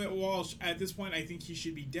see Emmett Walsh, at this point, I think he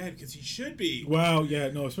should be dead because he should be. Wow, yeah,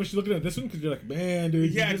 no, especially looking at this one because you're like, man,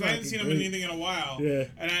 dude. Yeah, because I haven't seen him in anything in a while. Yeah,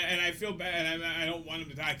 and I feel bad, and I don't want him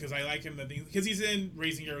to die because I like him. Because he's in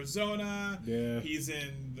Raising Arizona. Yeah, he's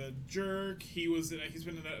in The Jerk. He's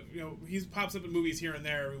been in he pops up in movies here and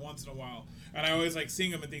there every once in a while, and I always like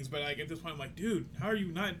seeing him in things. But like at this point, I'm like, dude, how are you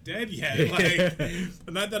not dead yet? Like,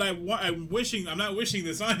 not that I'm not wishing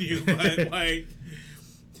this on you, but like,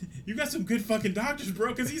 you got some good fucking doctors, bro.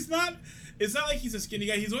 Because he's not. It's not like he's a skinny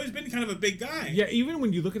guy. He's always been kind of a big guy. Yeah, even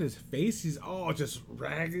when you look at his face, he's all just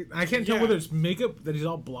ragged. I can't tell whether it's makeup that he's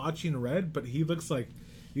all blotchy and red, but he looks like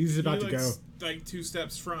he's about to go. Like 2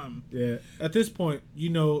 steps from. Yeah. At this point,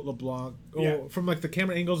 LeBlanc. From like the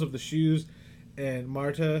camera angles of the shoes and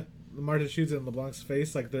Marta's shoes and LeBlanc's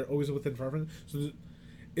face, like they're always within frame. So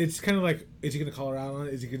it's kind of like, is he gonna call her out on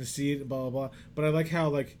it? Is he gonna see it? Blah blah blah. But I like how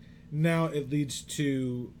like now it leads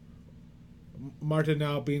to Marta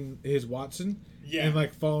now being his Watson, and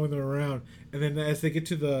like following them around, and then as they get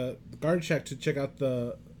to the guard shack to check out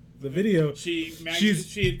the video, she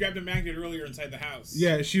had grabbed a magnet earlier inside the house.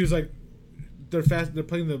 Yeah, she was like, they're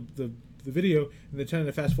playing the video, and they're trying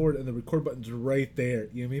to fast forward, and the record button's right there.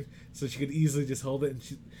 You know what I mean? So she could easily just hold it,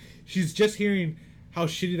 and she's just hearing how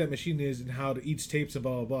shitty that machine is and how it eats tapes and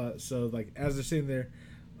blah blah blah. So like as they're sitting there,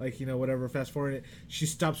 like whatever, fast forwarding it, she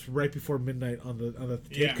stops right before midnight on the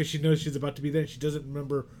tape because she knows she's about to be there, and she doesn't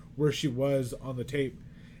remember where she was on the tape,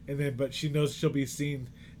 but she knows she'll be seen,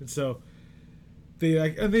 and so they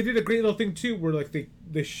did a great little thing too, where like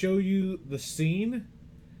they show you the scene,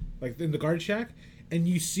 like in the guard shack, and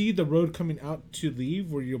you see the road coming out to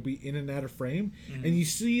leave where you'll be in and out of frame, and you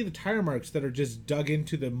see the tire marks that are just dug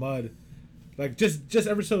into the mud. Like, just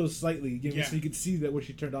ever so slightly, so you can see that when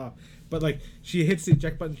she turned off. But, like, she hits the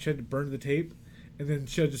eject button, she had to burn the tape, and then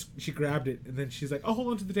she grabbed it, and then she's like, oh, hold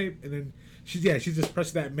on to the tape, and then she's just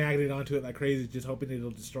pressing that magnet onto it like crazy, just hoping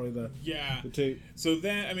it'll destroy the tape. So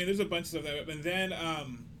then, there's a bunch of stuff that, and then,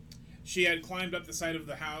 she had climbed up the side of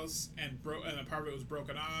the house, and a part of it was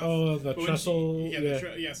broken off. Oh, the trestle.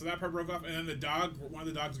 So that part broke off, and then one of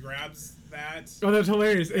the dogs grabs that. Oh, that's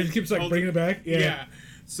hilarious. And it keeps, like, bringing it back. Yeah.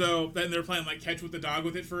 So then they're playing like catch with the dog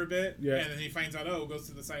with it for a bit, and then he finds out, it goes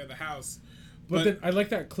to the side of the house. But then I like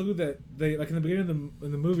that clue that they like in the beginning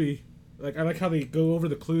of the movie. Like I like how they go over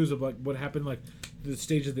the clues of like what happened, like the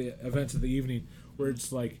stage of the events of the evening, where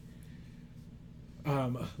it's like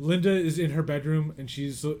Linda is in her bedroom and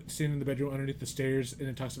she's sitting in the bedroom underneath the stairs, and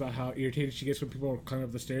it talks about how irritated she gets when people are climbing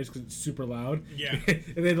up the stairs because it's super loud. Yeah.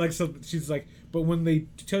 And then like so she's like, but when they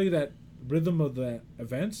tell you that rhythm of the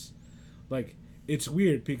events, like. It's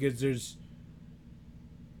weird because there's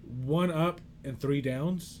 1 up and 3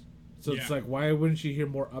 downs. So it's like, why wouldn't she hear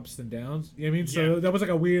more ups than downs? You know what I mean? So that was like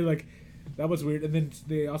a weird, that was weird. And then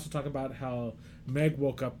they also talk about how Meg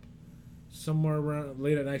woke up somewhere around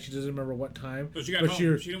late at night. She doesn't remember what time. So she got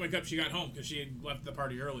home. She didn't wake up. She got home because she had left the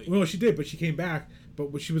party early. Well, she did, but she came back.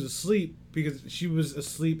 But she was asleep because she was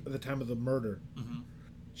asleep at the time of the murder. Mm-hmm.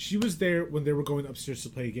 She was there when they were going upstairs to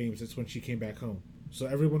play games. That's when she came back home. So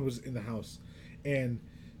everyone was in the house. And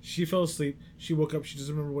she fell asleep. She woke up. She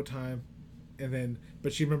doesn't remember what time,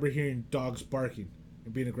 but she remembered hearing dogs barking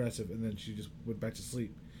and being aggressive, and then she just went back to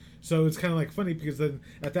sleep. So it's kind of like funny because then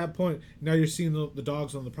at that point now you're seeing the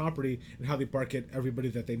dogs on the property and how they bark at everybody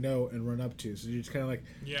that they know and run up to. So you're just kind of like,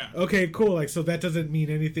 okay, cool. Like so that doesn't mean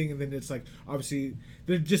anything, and then it's like obviously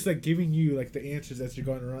they're just like giving you like the answers as you're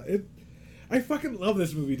going around. I fucking love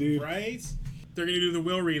this movie, dude. Right? They're gonna do the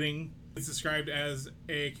will reading. It's described as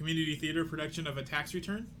a community theater production of A Tax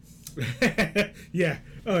Return. Yeah.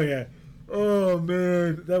 Oh, yeah. Oh,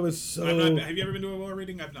 man. That was so... Have you ever been to a will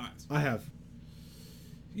reading? I've not. I have.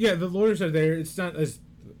 Yeah, the lawyers are there. It's not as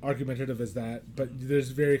argumentative as that, but there's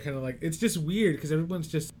very kind of like... It's just weird because everyone's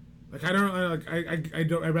just... Like, I don't...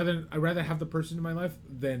 I'd rather have the person in my life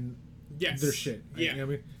than their shit. Yeah. You know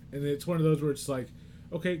what I mean? And it's one of those where it's like,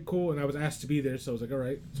 okay, cool. And I was asked to be there, so I was like, all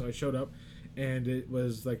right. So I showed up. And it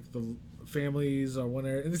was like the families are one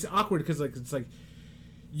area, and it's awkward because like it's like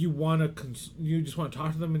you just want to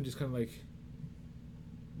talk to them and just kind of like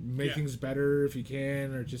make things better if you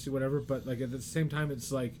can, or just do whatever. But like at the same time,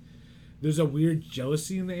 it's like there's a weird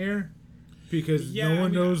jealousy in the air because no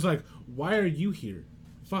one knows like why are you here?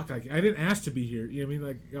 Fuck, like I didn't ask to be here. You know what I mean?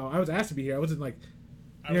 Like I was asked to be here. I wasn't like.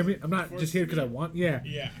 You know what I mean? I'm not just here because I want... Yeah.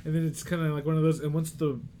 And then it's kind of like one of those... And once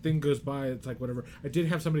the thing goes by, it's like whatever. I did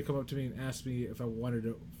have somebody come up to me and ask me if I wanted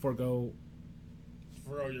to forego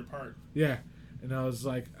your part. Yeah. And I was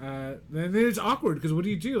like, then it's awkward because what do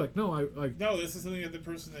you do? Like, no, no, this is something that the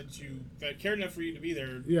person that cared enough for you to be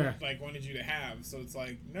there, yeah, like wanted you to have. So it's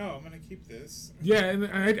like, no, I'm gonna keep this. Yeah, and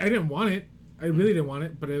I didn't want it. I really didn't want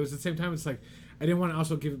it, but it was at the same time, it's like I didn't want to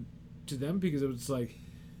also give it to them because it was like,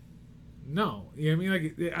 no, you know what I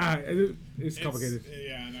mean? Like, it's complicated.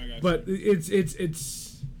 Yeah, no, I got you. But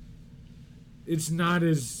it's not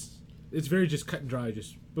as, it's very just cut and dry,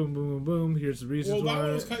 just. Boom, boom, boom, boom. Here's the reasons why.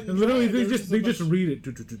 And literally, they just read it.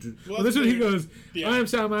 Well, this one he goes, I am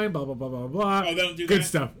sound mind, blah blah blah blah blah. Oh, they don't do good that?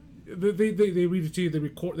 stuff. They read it to you. They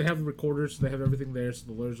record. They have the recorders, so they have everything there. So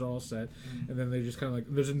the lawyers are all set, and then they just kind of like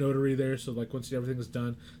there's a notary there. So like once everything is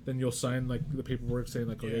done, then you'll sign like the paperwork saying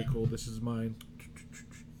like, okay, cool, this is mine.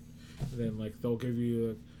 And then like they'll give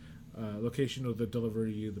you a location of the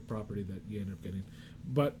delivery you the property that you end up getting.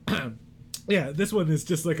 But yeah, this one is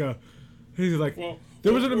just like a. He's like,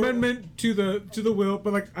 there was an amendment to the will,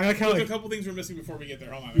 but like I kind of like a couple things we're missing before we get there.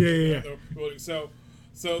 Hold on. Yeah.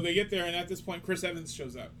 So they get there, and at this point, Chris Evans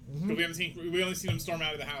shows up. Mm-hmm. We only seen him storm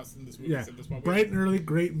out of the house in this movie. Yeah, at this point. Bright and early,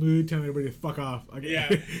 great mood, telling everybody to fuck off.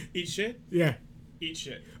 Yeah, eat shit. Yeah, eat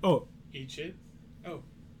shit. Oh, eat shit. Oh,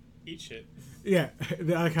 eat shit. Yeah, I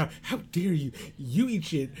like how dare you? You eat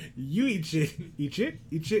shit. You eat shit. Eat shit.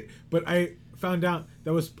 Eat shit. But I found out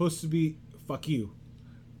that was supposed to be fuck you.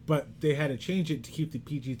 But they had to change it to keep the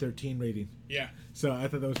PG-13 rating. Yeah. So I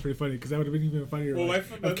thought that was pretty funny because that would have been even funnier. Well,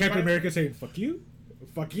 of Captain America saying "fuck you,"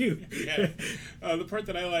 "fuck you." Yeah. The part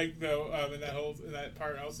that I like though in that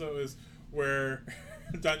part also is where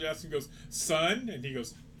Don Johnson goes, "Son," and he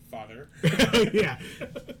goes, "Father." Yeah.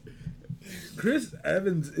 Chris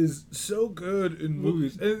Evans is so good in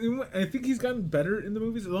movies, and I think he's gotten better in the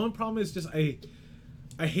movies. The only problem is just I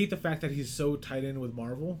hate the fact that he's so tied in with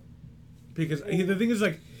Marvel, because the thing is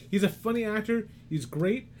like. He's a funny actor. He's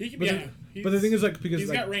great. But the thing is, like, because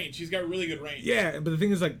he's got range. He's got really good range. Yeah, but the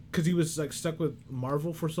thing is, like, because he was like stuck with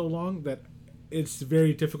Marvel for so long that it's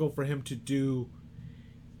very difficult for him to do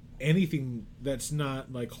anything that's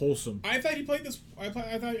not like wholesome. I thought he played this. I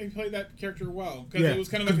thought he played that character well because it was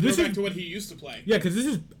kind of like a throwback to what he used to play. Yeah, because this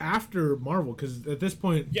is after Marvel. Because at this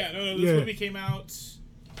point, this movie came out.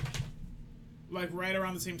 Like right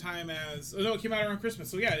around the same time as it came out around Christmas.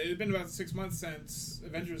 So yeah, it had been about 6 months since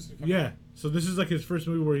Avengers had come out. So this is like his first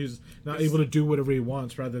movie where he's not able to do whatever he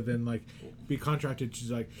wants rather than like be contracted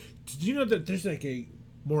to like. Did you know that there's like a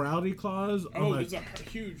morality clause? There's a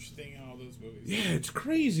huge thing in all those movies. Yeah, it's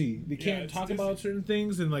crazy. They can't talk about certain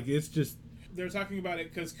things and like it's just. They're talking about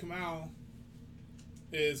it because Kamal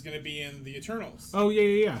is going to be in the Eternals. Oh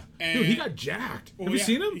yeah. And dude, he got jacked. Have you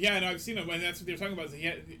seen him? Yeah, no, I've seen him, and that's what they're talking about.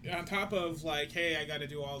 On top of like, hey, I got to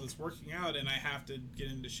do all this working out, and I have to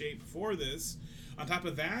get into shape for this. On top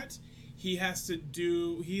of that, he has to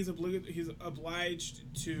do. He's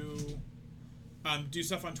obliged to do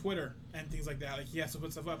stuff on Twitter and things like that. Like he has to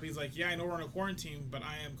put stuff up. He's like, yeah, I know we're in a quarantine, but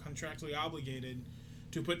I am contractually obligated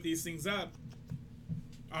to put these things up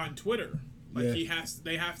on Twitter. Like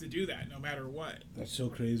they have to do that no matter what. That's so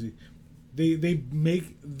crazy. They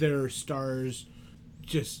make their stars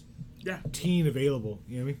just teen available.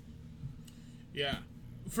 You know what I mean? Yeah.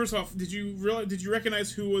 First off, did you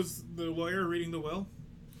recognize who was the lawyer reading the will?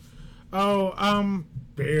 Oh,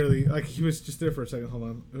 barely. Like he was just there for a second. Hold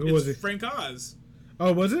on. Who was it? Frank Oz.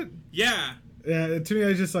 Oh, was it? Yeah. Yeah. To me, I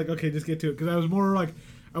was just like, okay, just get to it because I was more like.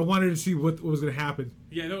 I wanted to see what was going to happen.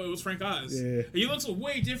 Yeah, no, it was Frank Oz. Yeah. He looks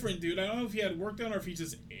way different, dude. I don't know if he had work done or if he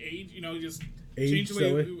just aged, changed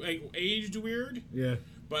the way, like, aged weird. Yeah.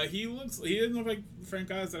 But he doesn't look like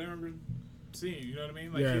Frank Oz that I remember seeing, you know what I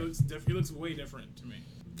mean? Like, he looks way different to me.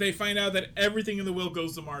 They find out that everything in the will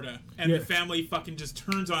goes to Marta, and the family fucking just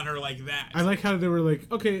turns on her like that. I like how they were like,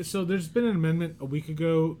 okay, so there's been an amendment a week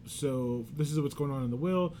ago, so this is what's going on in the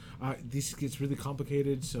will. This gets really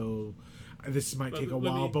complicated, so... This might take a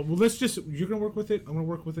while, but you're going to work with it, I'm going to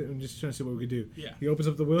work with it, and just trying to see what we can do. Yeah. He opens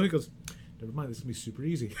up the will, he goes, never mind, this is going to be super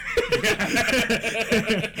easy.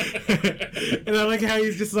 And I like how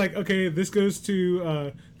he's just like, okay, this goes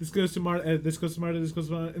to Marta, this goes to Marta,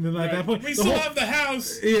 and then at that point... We still have the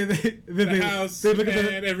house! Yeah, the house,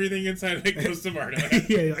 and everything inside of it goes to Marta.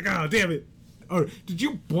 Yeah, you're like, oh, damn it. Or, did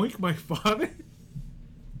you boink my father?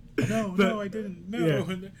 No, I didn't. No.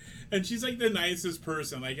 Yeah. And she's like the nicest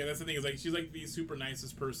person. Like, that's the thing is like she's like the super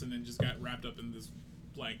nicest person, and just got wrapped up in this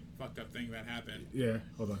like fucked up thing that happened. Yeah,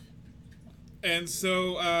 hold on. And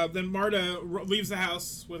so then Marta leaves the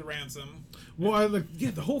house with Ransom. Well,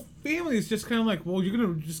 the whole family is just kind of like, well, you're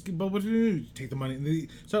gonna but what do you do? Take the money, and they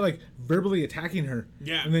start like verbally attacking her.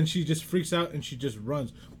 Yeah. And then she just freaks out and she just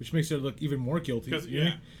runs, which makes her look even more guilty.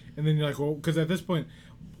 Yeah. And then you're like, well, because at this point,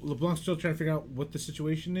 LeBlanc's still trying to figure out what the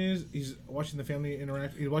situation is. He's watching the family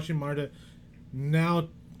interact. He's watching Marta now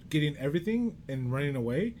getting everything and running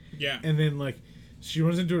away. Yeah. And then, like, she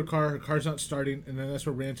runs into her car's not starting, and then that's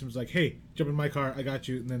where Ransom's like, hey, jump in my car, I got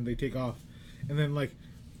you, and then they take off. And then, like,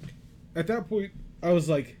 at that point, I was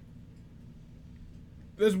like,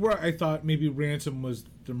 that's where I thought maybe Ransom was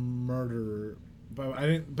the murderer. But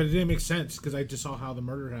it didn't make sense, because I just saw how the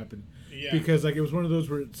murder happened. Yeah. Because, like, it was one of those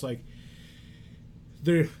where it's like,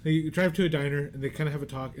 they drive to a diner, and they kind of have a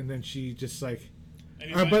talk, and then she just, like...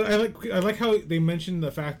 but I like how they mentioned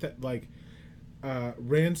the fact that, like,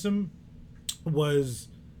 Ransom was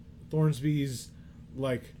Thornsby's,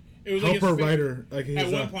 like, helper writer. Like, his,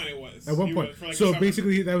 at one point it was. At one point. So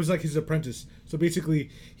basically, that was like his apprentice. So basically,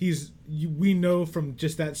 we know from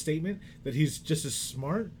just that statement that he's just as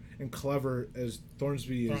smart and clever as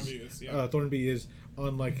Thornby is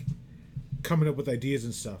on, like, coming up with ideas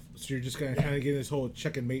and stuff. So you're just gonna kind of get this whole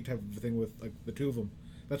check and mate type of thing with, like, the two of them.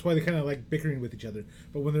 That's why they kind of like bickering with each other.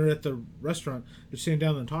 But when they're at the restaurant, they're sitting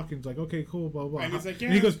down and talking. It's like, okay, cool, blah blah. And he's like, yeah.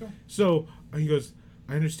 And he goes, cool. he goes,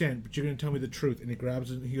 I understand, but you're gonna tell me the truth. And he grabs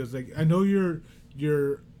it. And he goes, like, I know you're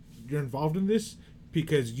involved in this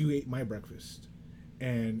because you ate my breakfast,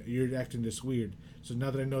 and you're acting this weird. So now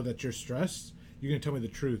that I know that you're stressed, you're gonna tell me the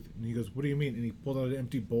truth. And he goes, what do you mean? And he pulled out an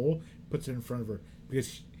empty bowl, puts it in front of her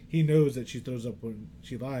because he knows that she throws up when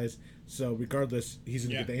she lies. So regardless, he's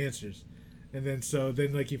gonna get the answers. And then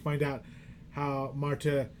like you find out how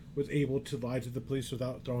Marta was able to lie to the police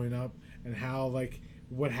without throwing up, and how, like,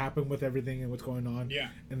 what happened with everything and what's going on. Yeah.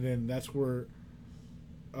 And then that's where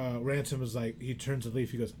Ransom is like, he turns to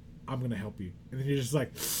leave. He goes, I'm gonna help you. And then you're just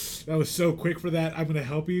like, that was so quick for that. I'm gonna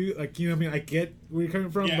help you. Like, you know what I mean? I get where you're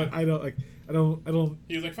coming from, but I don't.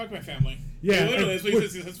 He was like, fuck my family. Yeah. Literally, that's what he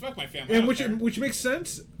says. He says, fuck my family. And which makes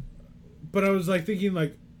sense. But I was like thinking,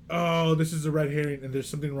 like, oh, this is a red herring, and there's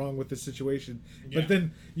something wrong with this situation. Yeah. But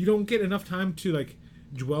then you don't get enough time to, like,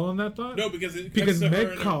 dwell on that thought. No, because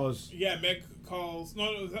Meg calls. Yeah, Meg calls.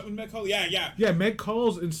 No, is that when Meg calls? Yeah. Yeah, Meg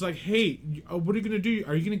calls, and it's like, hey, what are you gonna do?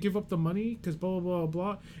 Are you gonna give up the money? Because blah blah blah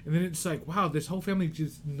blah. And then it's like, wow, this whole family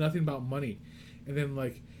just nothing about money. And then,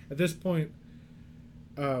 like, at this point,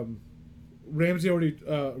 Ransom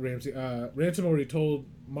already told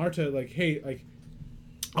Marta, like, hey, like,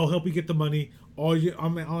 I'll help you get the money. All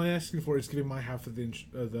I'm asking for is giving my half of the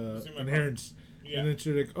inheritance. Yeah. And then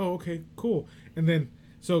she's like, oh, okay, cool. And then,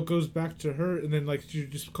 so it goes back to her, and then, like, she's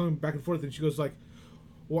just going back and forth, and she goes, like,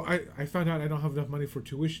 well, I found out I don't have enough money for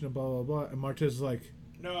tuition and blah, blah, blah. And Marta's like,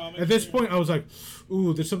 no. At this point, I was like,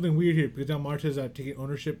 ooh, there's something weird here, because now Marta's taking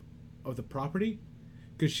ownership of the property,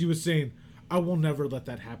 because she was saying, I will never let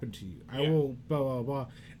that happen to you. I will blah, blah, blah.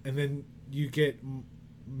 And then you get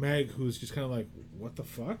Meg, who's just kind of like, what the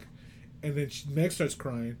fuck? And then Meg starts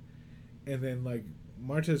crying, and then, like,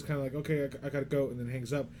 Marta's kind of like, okay, I gotta go, and then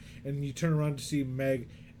hangs up. And you turn around to see Meg,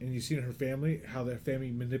 and you see her family, how their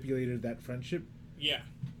family manipulated that friendship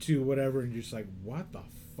to whatever, and you're just like, what the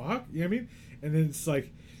fuck? You know what I mean? And then it's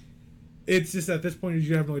like, it's just at this point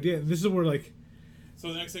you have no idea. And this is where, like,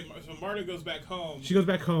 so the next thing, so Marta goes back home. She goes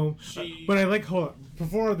back home. But I like, hold on,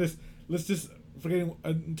 before this, let's just forget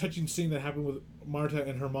a touching scene that happened with Marta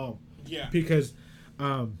and her mom. Yeah. Because,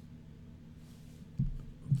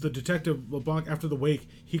 the detective LeBlanc, after the wake,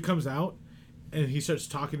 he comes out and he starts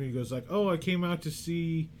talking, and he goes like, oh, I came out to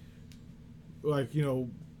see, like, you know,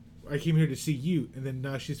 I came here to see you. And then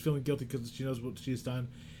now she's feeling guilty because she knows what she's done.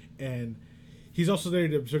 And he's also there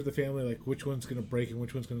to observe the family, like, which one's going to break and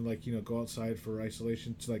which one's going to, like, you know, go outside for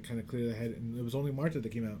isolation to, like, kind of clear the head. And it was only Marta that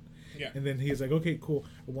came out. Yeah. And then he's like, okay, cool,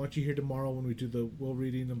 I want you here tomorrow when we do the will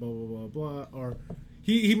reading and blah blah blah blah. Or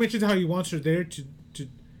he mentioned how he wants her there to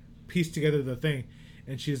piece together the thing.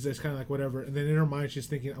 And she's just kind of like, whatever. And then in her mind, she's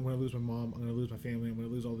thinking, I'm going to lose my mom. I'm going to lose my family. I'm going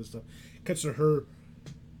to lose all this stuff. Cuts to her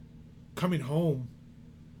coming home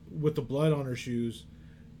with the blood on her shoes.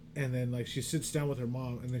 And then, like, she sits down with her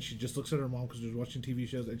mom. And then she just looks at her mom because she's watching TV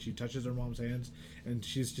shows. And she touches her mom's hands. And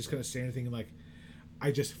she's just kind of saying anything like,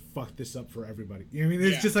 I just fucked this up for everybody. You know what I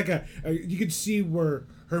mean? It's just like you can see where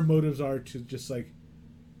her motives are to just, like...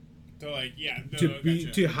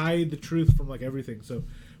 to hide the truth from, like, everything. So...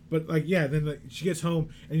 But, like, yeah, then, like, she gets home,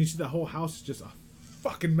 and you see the whole house is just a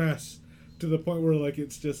fucking mess. To the point where, like,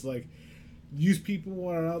 it's just, like, used people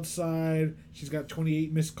are outside. She's got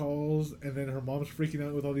 28 missed calls, and then her mom's freaking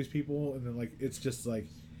out with all these people. And then, like, it's just, like...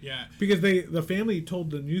 Yeah. Because the family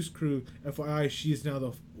told the news crew, FYI, she's now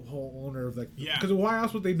the whole owner of, like... Yeah. Because why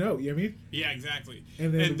else would they know? You know what I mean? Yeah, exactly.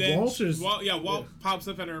 And then Walter's... Walt pops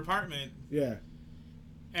up at her apartment. Yeah.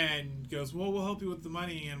 and goes, well, we'll help you with the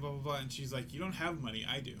money and blah blah blah, and she's like, you don't have money,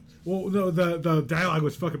 I do. Well, no, the dialogue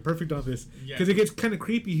was fucking perfect on this because it gets kind of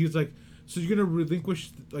creepy. He's like, so you're gonna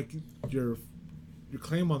relinquish like your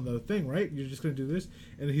claim on the thing, right? You're just gonna do this,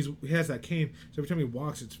 and he has that cane. So every time he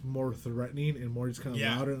walks, it's more threatening and more just kind of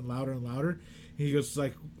louder and louder and louder. And he goes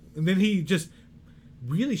like, and then he just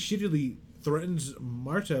really shittily threatens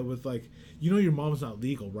Marta with like, your mom's not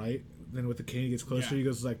legal, right? Then with the cane, he gets closer. He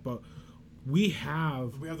goes like, but we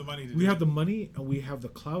have the money. We have the money, and we have the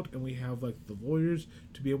clout, and we have like the lawyers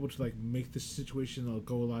to be able to like make this situation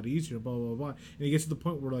go a lot easier. Blah blah blah. And he gets to the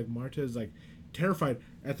point where like Marta is like terrified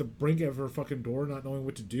at the brink of her fucking door, not knowing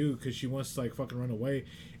what to do because she wants to like fucking run away,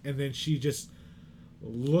 and then she just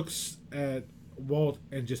looks at Walt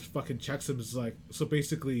and just fucking checks him. Is like, so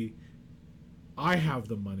basically, I have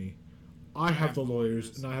the money, I have the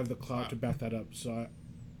lawyers, and I have the clout to back that up. So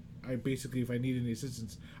I basically, if I need any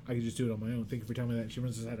assistance, I can just do it on my own. Thank you for telling me that. And she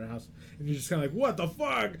runs inside her house, and you're just kind of like, what the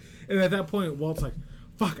fuck? And at that point, Walt's like,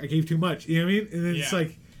 fuck, I gave too much. You know what I mean? And then it's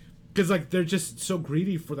like, because like they're just so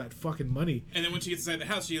greedy for that fucking money. And then when she gets inside the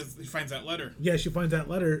house, she finds that letter. Yeah, she finds that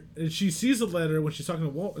letter, and she sees the letter when she's talking to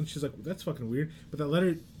Walt, and she's like, that's fucking weird. But that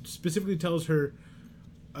letter specifically tells her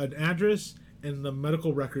an address and the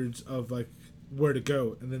medical records of like where to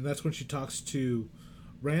go. And then that's when she talks to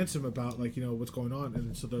Ransom about like, what's going on.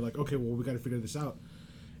 And so they're like, okay, well, we got to figure this out.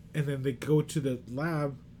 And then they go to the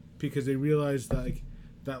lab because they realize that like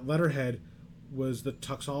that letterhead was the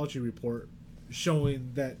toxology report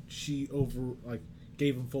showing that she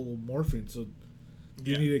gave him full of morphine, so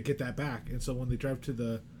you need to get that back. And so when they drive to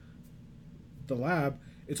the lab,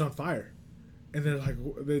 it's on fire, and then like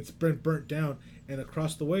it's been burnt down, and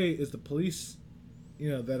across the way is the police,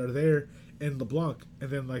 that are there, and LeBlanc, and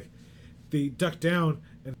then like they duck down,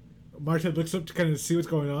 and Marta looks up to kind of see what's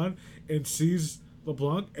going on, and sees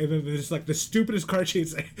LeBlanc, and then there's like the stupidest car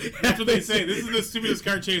chase. That's what they say. This is the stupidest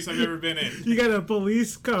car chase I've ever been in. You got a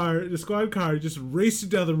police car, the squad car, just racing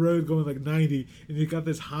down the road going like 90, and you got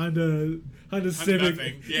this Honda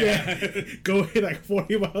Civic, going like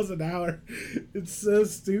 40 miles an hour. It's so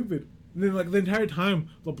stupid. And then like the entire time,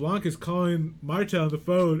 LeBlanc is calling Marta on the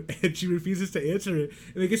phone, and she refuses to answer it.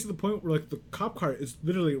 And it gets to the point where like the cop car is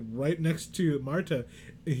literally right next to Marta.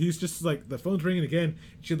 And he's just like, the phone's ringing again.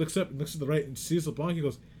 She looks up and looks to the right and sees LeBlanc. He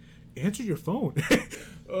goes, answer your phone.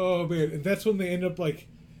 Oh man. And that's when they end up like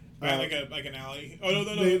like an alley. Oh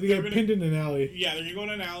no. They get pinned in an alley. Yeah, they're gonna go in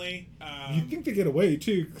an alley. You think they get away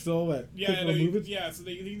too, because all that. So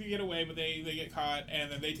they think they get away, but they get caught,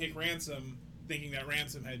 and then they take Ransom, thinking that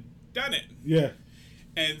Ransom had done it. Yeah.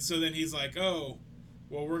 And so then he's like, oh,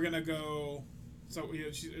 well, we're gonna go. So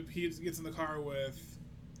he gets in the car with.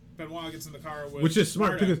 Benoit gets in the car with, which is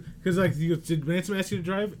smart Marta. because like he goes, did Ransom ask you to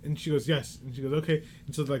drive? And she goes, yes. And she goes, okay.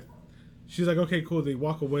 And so like she's like, okay, cool. They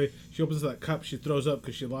walk away. She opens that cup. She throws up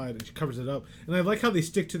because she lied, and she covers it up. And I like how they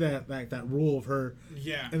stick to that rule of her.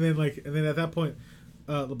 Yeah. And then at that point,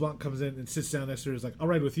 LeBlanc comes in and sits down next to her. Is like, I'll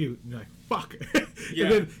ride with you. And you're like, fuck. Yeah.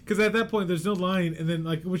 And then because at that point there's no lying, and then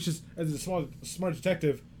like, which is, as a smart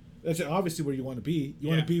detective, that's obviously where you want to be. You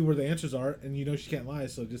want to be where the answers are, and she can't lie.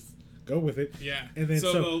 So just go with it. Yeah. And then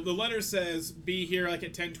so the letter says, be here like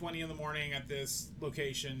at 10:20 in the morning at this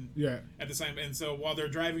location. Yeah. At this time. And so while they're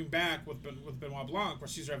driving back with Benoit Blanc, while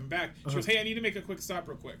she's driving back, she goes, hey, I need to make a quick stop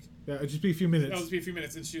real quick. Yeah, it'll just be a few minutes. It'll just be a few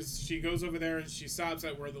minutes. And she goes over there, and she stops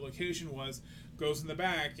at where the location was, goes in the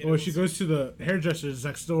back. Or she goes to the hairdresser's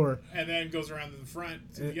next door. And then goes around to the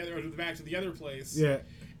front, to the other, or to the back to the other place. Yeah.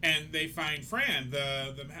 And they find Fran,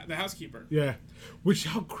 the housekeeper. Yeah. Which,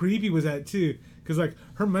 how creepy was that, too? Because, like,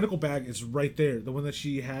 her medical bag is right there. The one that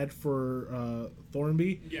she had for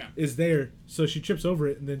Thornby is there. So she trips over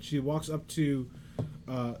it, and then she walks up to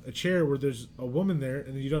a chair where there's a woman there,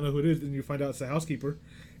 and you don't know who it is, and you find out it's the housekeeper.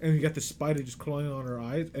 And you got the spider just crawling on her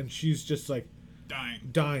eyes, and she's just, like...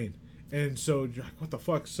 Dying. And so, you're like, what the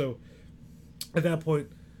fuck? So, at that point,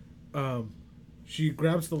 she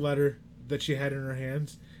grabs the letter that she had in her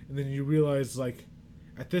hands, and then you realize, like,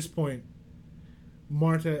 at this point,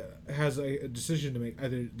 Marta has a decision to make.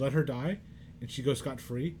 Either let her die, and she goes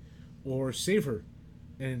scot-free, or save her.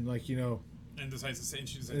 And, like, And decides to save.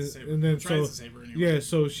 She decides to save her. And then tries to save her anyway. Yeah,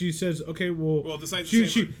 so she says, okay, well... decides to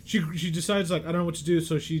save her. She decides, like, I don't know what to do,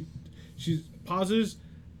 so she pauses,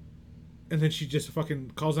 and then she just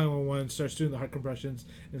fucking calls 911, starts doing the heart compressions,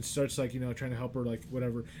 and starts, like, trying to help her, like,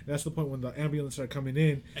 whatever. And that's the point when the ambulance started coming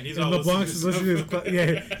in. And he's all LeBlanc is listening to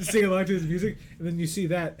his... just singing along to his music. And then you see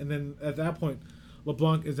that, and then at that point,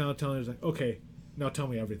 LeBlanc is now telling her, like, okay, now tell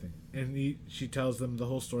me everything. And she tells them the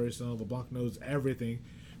whole story, so LeBlanc knows everything.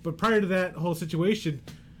 But prior to that whole situation,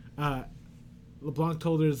 LeBlanc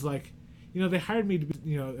told her, like, they hired me to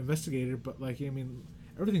be, investigator, but like, I mean,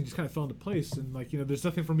 everything just kind of fell into place, and like, there's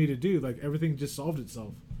nothing for me to do. Like, everything just solved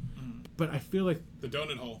itself. But I feel like the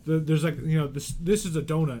donut hole. There's like, this is a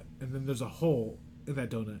donut, and then there's a hole in that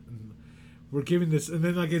donut, and we're giving this, and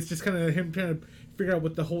then like it's just kind of him trying to figure out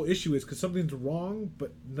what the whole issue is, because something's wrong,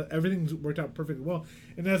 but everything's worked out perfectly well.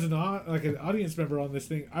 And as an audience member on this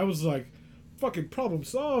thing, I was like, fucking problem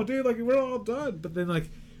solved, dude. Like, we're all done. But then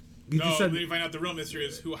like, then you find out the real mystery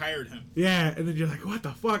is who hired him. Yeah, and then you're like, what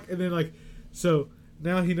the fuck? And then like, so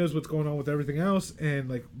now he knows what's going on with everything else, and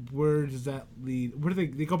like, where does that lead? Where do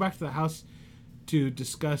they go back to the house to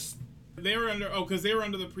discuss? They were because they were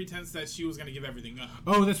under the pretense that she was going to give everything up.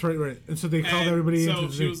 Oh, that's right. And so they called everybody. So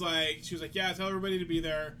she was like, yeah, tell everybody to be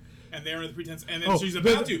there. And they're under the pretense, and then she's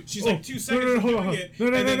about to. She's like 2 seconds from doing it.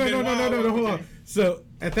 No, hold on. So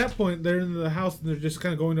at that point, they're in the house, and they're just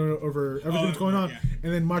kind of going over everything's going on. Yeah.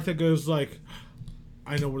 And then Martha goes like,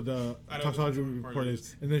 I know where the toxicology report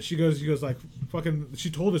is. And then she goes like, fucking, she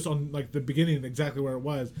told us on like the beginning exactly where it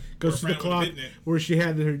was. Goes to the clock where she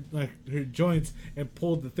had her joints and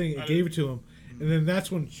pulled the thing and gave it to him. And then that's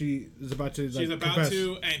when she is about to confess.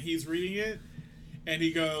 And he's reading it, and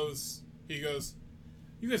he goes,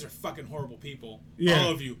 you guys are fucking horrible people. Yeah.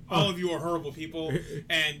 All of you are horrible people,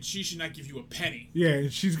 and she should not give you a penny. Yeah,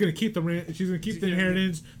 and she's gonna keep the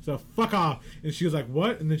inheritance. So fuck off. And she was like,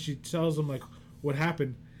 "What?" And then she tells him like what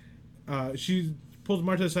happened. She pulls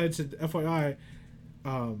Martha aside and said, "FYI,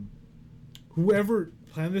 whoever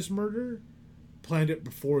planned this murder planned it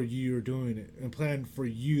before you were doing it, and planned for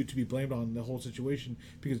you to be blamed on the whole situation,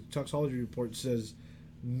 because the toxicology report says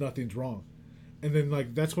nothing's wrong." And then,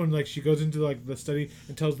 like, that's when, like, she goes into, like, the study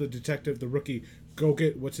and tells the detective, the rookie, go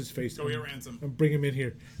get what's-his-face. Go get Ransom. And bring him in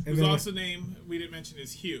here. And whose also name we didn't mention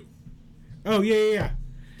is Hugh. Oh, yeah.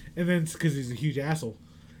 And then, because he's a huge asshole.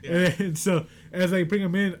 Yeah. And so, as I bring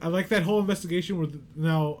him in, I like that whole investigation where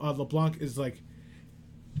now LeBlanc is, like,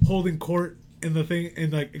 holding court in the thing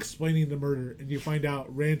and, like, explaining the murder. And you find out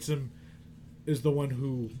Ransom is the one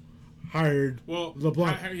who hired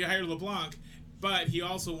LeBlanc. He hired LeBlanc. But he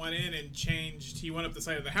also went in and changed. He went up the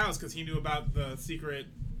side of the house because he knew about the secret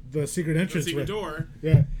entrance, the secret door.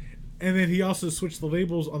 Yeah, and then he also switched the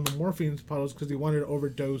labels on the morphine bottles because he wanted to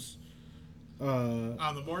overdose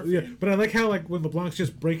on the morphine. Yeah, but I like how like when LeBlanc's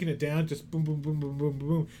just breaking it down, just boom, boom, boom, boom, boom,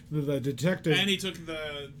 boom. The detective and he took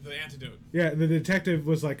the antidote. Yeah, and the detective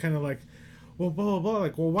was like kind of like, well, blah blah blah,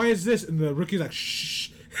 like, well, why is this? And the rookie's like, shh.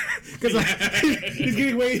 Because like, he's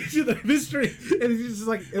getting way into the mystery, and he's just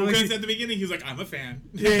like, because at the beginning he was like, "I'm a fan."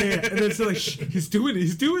 Yeah, and then so like, he's doing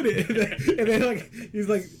it, and then like he's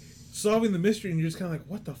like solving the mystery, and you're just kind of like,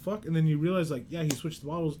 "What the fuck?" And then you realize like, yeah, he switched the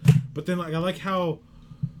bottles, but then like I like how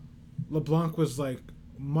LeBlanc was like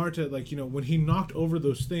Marta, like when he knocked over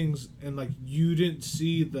those things, and like you didn't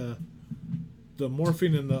see the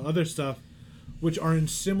morphine and the other stuff, which are in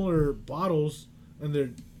similar bottles, and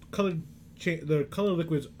they're colored. The color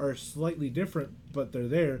liquids are slightly different, but they're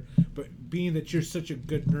there. But being that you're such a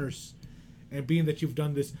good nurse, and being that you've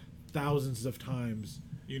done this thousands of times,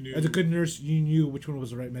 you knew. As a good nurse, you knew which one was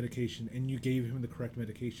the right medication, and you gave him the correct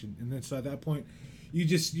medication. And then so at that point,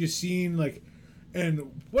 you're seeing like,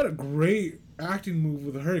 and what a great acting move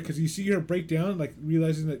with her, because you see her break down, like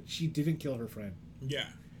realizing that she didn't kill her friend. Yeah.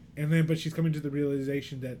 And then, but she's coming to the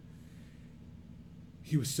realization that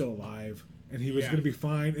he was still alive. And he was going to be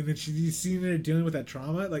fine. And then she's seeing her dealing with that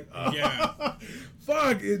trauma. Like, oh, yeah.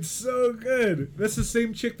 Fuck, it's so good. That's the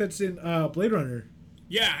same chick that's in Blade Runner.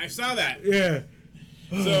 Yeah, I saw that. Yeah.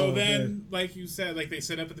 So then, like you said, like they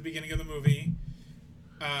set up at the beginning of the movie.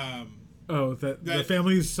 That the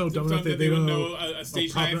family is so dumb that they don't know a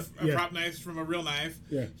stage knife, a prop knife from a real knife.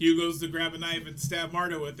 Yeah. Hugh goes to grab a knife and stab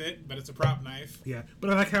Marta with it, but it's a prop knife. Yeah. But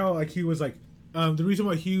I like how like he was like, the reason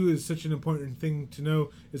why Hugh is such an important thing to know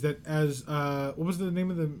is that as what was the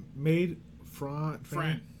name of the maid? Fran.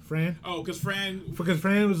 Oh, because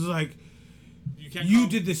Fran was like, you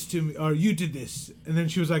did this to me, or you did this, and then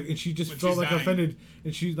she was like, and she just felt like offended,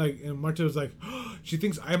 and she like, and Marta was like, oh, she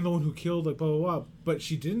thinks I'm the one who killed, like blah blah blah, but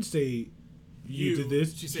she didn't say you did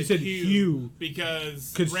this. She said Hugh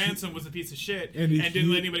because Ransom was a piece of shit and didn't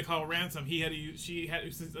let anybody call Ransom. He had to use,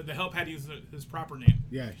 the help had to use his proper name.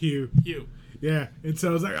 Yeah, Hugh. Yeah, and so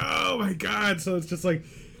I was like, oh my god! So it's just like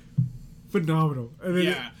phenomenal. And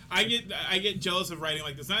then I get jealous of writing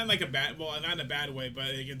like this, not in like not in a bad way, but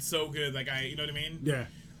it gets so good. Like you know what I mean? Yeah.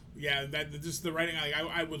 That just the writing. Like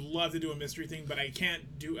I would love to do a mystery thing, but I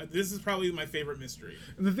can't do. This is probably my favorite mystery.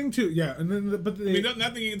 And the thing too, and then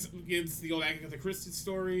nothing against the old Agatha Christie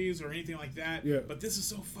stories or anything like that. Yeah. But this is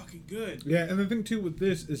so fucking good. Yeah, and the thing too with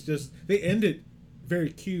this is just they end it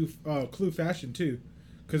very Clue fashion too.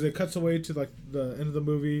 because it cuts away to like the end of the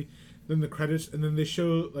movie, then the credits, and then they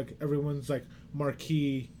show like everyone's like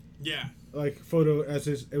marquee. Yeah. Like photo as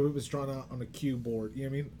it was drawn out on a cue board. You know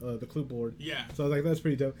what I mean? The clue board. Yeah. So like that's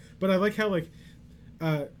pretty dope. But I like how like,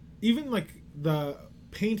 even like the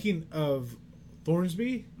painting of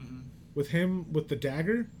Thornsby, with him with the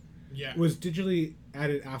dagger, was digitally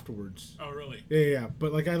added afterwards. Oh really? Yeah.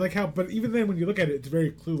 But like I like how, but even then when you look at it, it's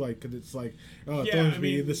very clue-like because it's like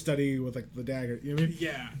Thornsby in the study with like the dagger. You know what I mean?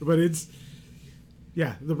 Yeah. But it's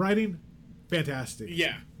the writing. Fantastic.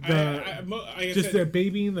 Yeah. The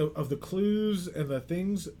babying of the clues and the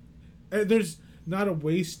things. There's not a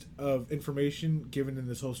waste of information given in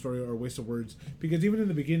this whole story or a waste of words. Because even in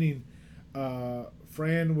the beginning,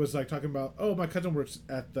 Fran was like talking about, oh, my cousin works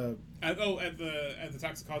at the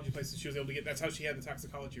toxicology place that she was able to get. That's how she had the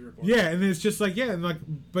toxicology report. Yeah, and it's just like,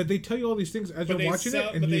 but they tell you all these things as you're watching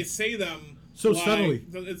it. But they say them so subtly.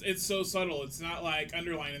 It's so subtle. It's not like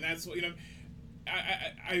underlined. And that's what,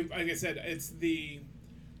 I like I said, it's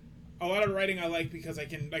a lot of writing I like because I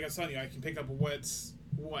can, like I was telling you, I can pick up what's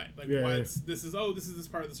what. Like this is this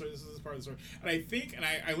part of the story, this is this part of the story. And I think, and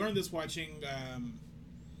I learned this watching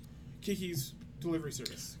Kiki's Delivery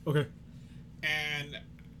Service. Okay. And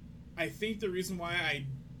I think the reason why I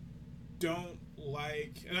don't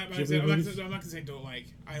like, and I'm not gonna say don't like,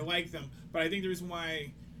 I like them, but I think the reason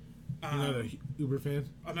why you're not a Uber fan?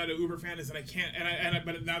 I'm not an Uber fan. Is that I can't,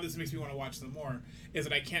 but now this makes me want to watch them more. Is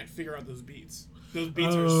that I can't figure out those beats. Those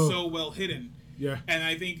beats are so well hidden. Yeah. And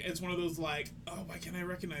I think it's one of those like, oh, why can't I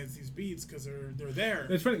recognize these beats? Because they're there.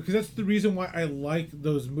 It's funny because that's the reason why I like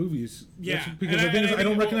those movies. Yeah. Because I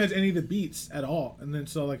don't recognize any of the beats at all, and then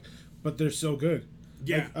so like, but they're so good.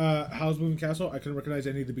 Yeah. Like, Howl's Moving Castle, I couldn't recognize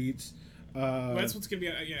any of the beats. Well, that's what's gonna be.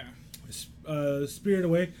 Spirited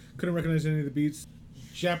Away, couldn't recognize any of the beats.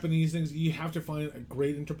 Japanese things, you have to find a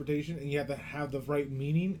great interpretation, and you have to have the right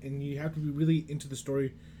meaning, and you have to be really into the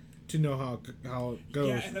story to know how it goes.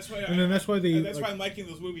 Yeah, and that's why. That's why I'm liking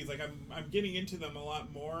those movies. Like I'm getting into them a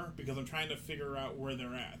lot more because I'm trying to figure out where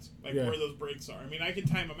they're at, where those breaks are. I mean, I can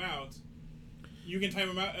time them out. You can time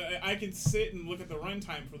them out. I can sit and look at the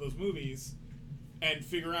runtime for those movies, and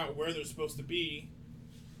figure out where they're supposed to be,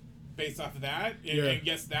 based off of that, and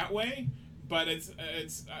guess that way. But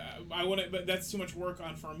I want to. But that's too much work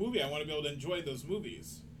for a movie. I want to be able to enjoy those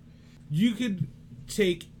movies. You could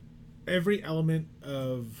take every element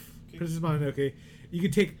of Princess Mononoke. You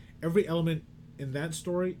could take every element in that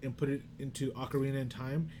story and put it into Ocarina in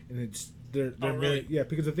Time, and they're really?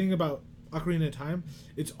 Because the thing about Ocarina in Time,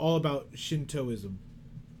 it's all about Shintoism.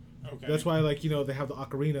 Okay. That's why, like, they have the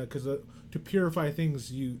ocarina, because to purify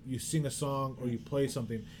things, you sing a song or you play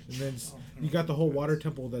something, and then you got the whole water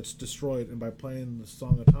temple that's destroyed, and by playing the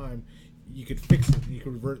Song of Time, you could fix it, and you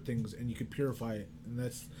could revert things, and you could purify it, and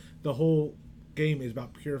that's the whole game is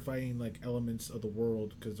about purifying, like, elements of the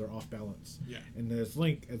world because they're off balance. Yeah. And as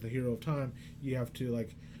Link, as the hero of time, you have to,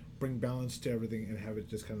 like, bring balance to everything and have it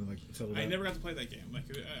just kind of like settle down. I never got to play that game,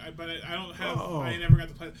 I don't have. I never got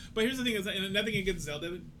to play. But here's the thing: is nothing against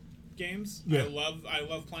Zelda games. Yeah. I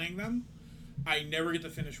love playing them. I never get to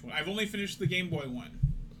finish one. I've only finished the Game Boy one,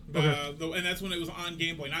 and that's when it was on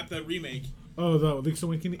Game Boy, not the remake. Oh, the Link's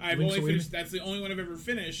Awakening. Finished. That's the only one I've ever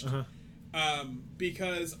finished.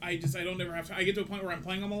 Because I don't never have time. I get to a point where I'm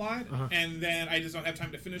playing them a lot, and then I just don't have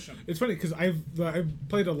time to finish them. It's funny because I've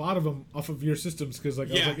played a lot of them off of your systems because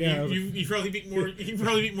you probably beat more. You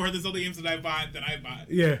probably beat more of the Zelda games that I've bought than I've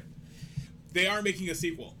bought. Yeah, they are making a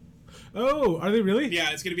sequel. Oh, are they really?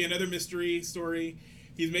 Yeah, it's going to be another mystery story.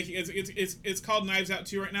 He's making it's called Knives Out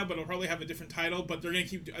 2 right now, but it'll probably have a different title. But they're going to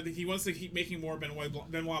keep. I think he wants to keep making more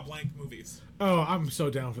Benoit Blanc movies. Oh, I'm so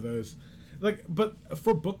down for those. Like, but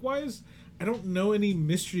for book-wise, I don't know any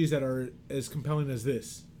mysteries that are as compelling as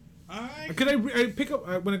this. Could I pick up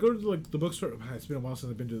when I go to like the bookstore? It's been a while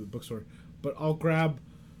since I've been to the bookstore, but I'll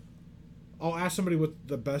ask somebody what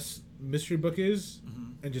the best mystery book is,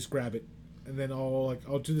 and just grab it, and then I'll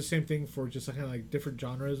do the same thing for just kind of like different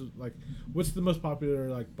genres. Like, what's the most popular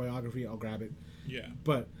like biography? I'll grab it. Yeah.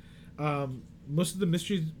 But most of the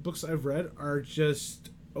mystery books I've read are just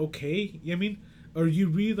okay. You know what I mean? Or you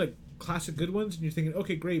read like classic good ones and you're thinking,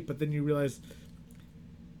 okay, great, but then you realize,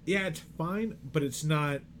 yeah, it's fine, but it's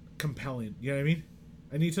not compelling. You know what I mean?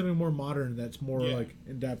 I need something more modern that's more like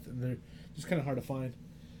in depth, and they're just kind of hard to find.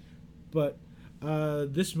 But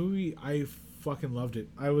this movie, I fucking loved it.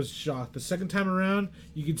 I was shocked. The second time around,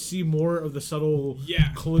 you could see more of the subtle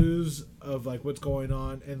clues of like what's going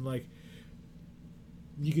on, and like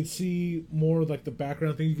you could see more like the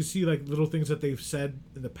background thing. You could see like little things that they've said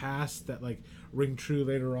in the past that like ring true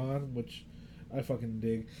later on, which I fucking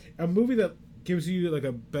dig. A movie that gives you like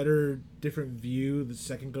a better, different view the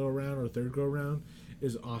second go around or third go around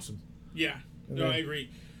is awesome. Yeah, no, I agree.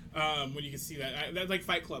 When you can see that, that's like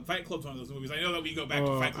Fight Club. Fight Club's one of those movies. I know that we go back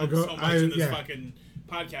to Fight Club so much in this fucking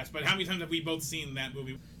podcast, but how many times have we both seen that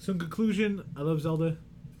movie? So in conclusion, I love Zelda.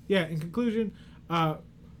 Yeah, in conclusion,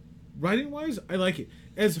 writing wise, I like it.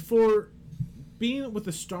 As for being with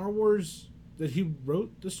the Star Wars that he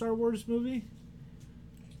wrote the Star Wars movie,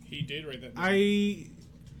 he did write that movie.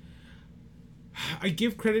 I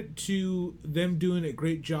give credit to them doing a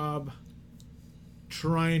great job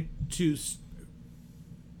trying to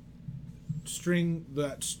string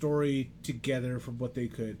that story together from what they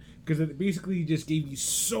could, because it basically just gave you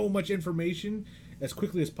so much information as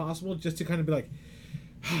quickly as possible just to kind of be like,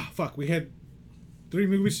 fuck, we had 3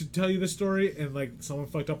 movies to tell you this story, and like someone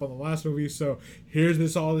fucked up on the last movie, so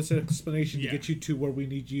here's all this explanation to get you to where we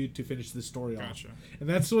need you to finish this story off. And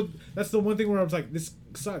that's the one thing where I was like, this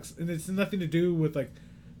sucks, and it's nothing to do with like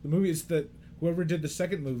the movie. It's that whoever did the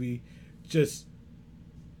second movie just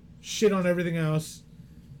shit on everything else.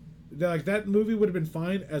 Like that movie would have been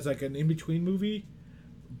fine as like an in-between movie,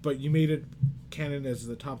 but you made it canon as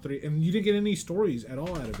the top 3, and you didn't get any stories at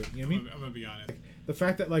all out of it. You know what I mean? I'm gonna be honest. Like, the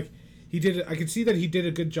fact that like he did it, I can see that he did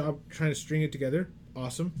a good job trying to string it together.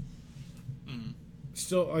 Awesome. Mm-hmm.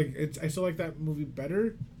 Still, like I still like that movie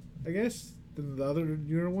better, I guess, than the other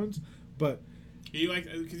newer ones. But you like,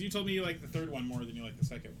 because you told me you like the third one more than you like the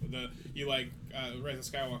second. You like Rise of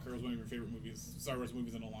Skywalker was one of your favorite movies, Star Wars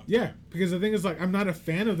movies in a long time. Yeah, because the thing is, like, I'm not a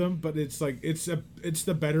fan of them, but it's like it's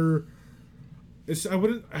the better. I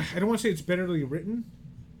don't want to say it's betterly written.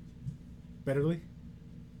 Betterly.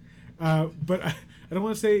 But I don't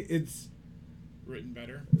want to say it's written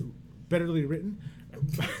better. Betterly written.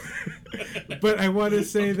 But I want to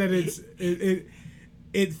say that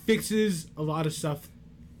it fixes a lot of stuff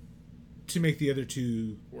to make the other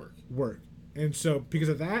two work. And so because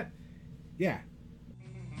of that, yeah.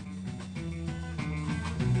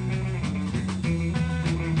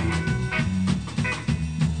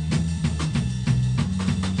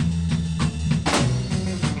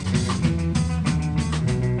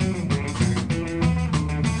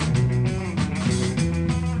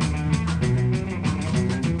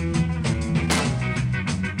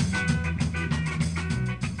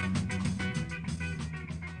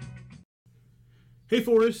 Hey,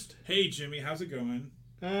 Forrest. Hey, Jimmy. How's it going?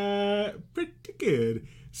 Pretty good.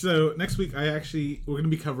 So next week, we're going to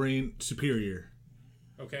be covering Superior.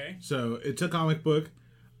 Okay. So it's a comic book.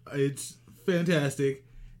 It's fantastic,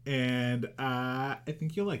 and I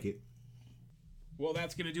think you'll like it. Well,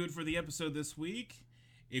 that's going to do it for the episode this week.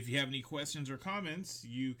 If you have any questions or comments,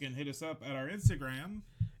 you can hit us up at our Instagram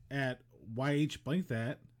at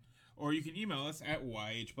yhblankthat, or you can email us at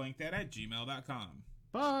yhblankthat@gmail.com.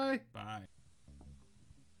 Bye. Bye.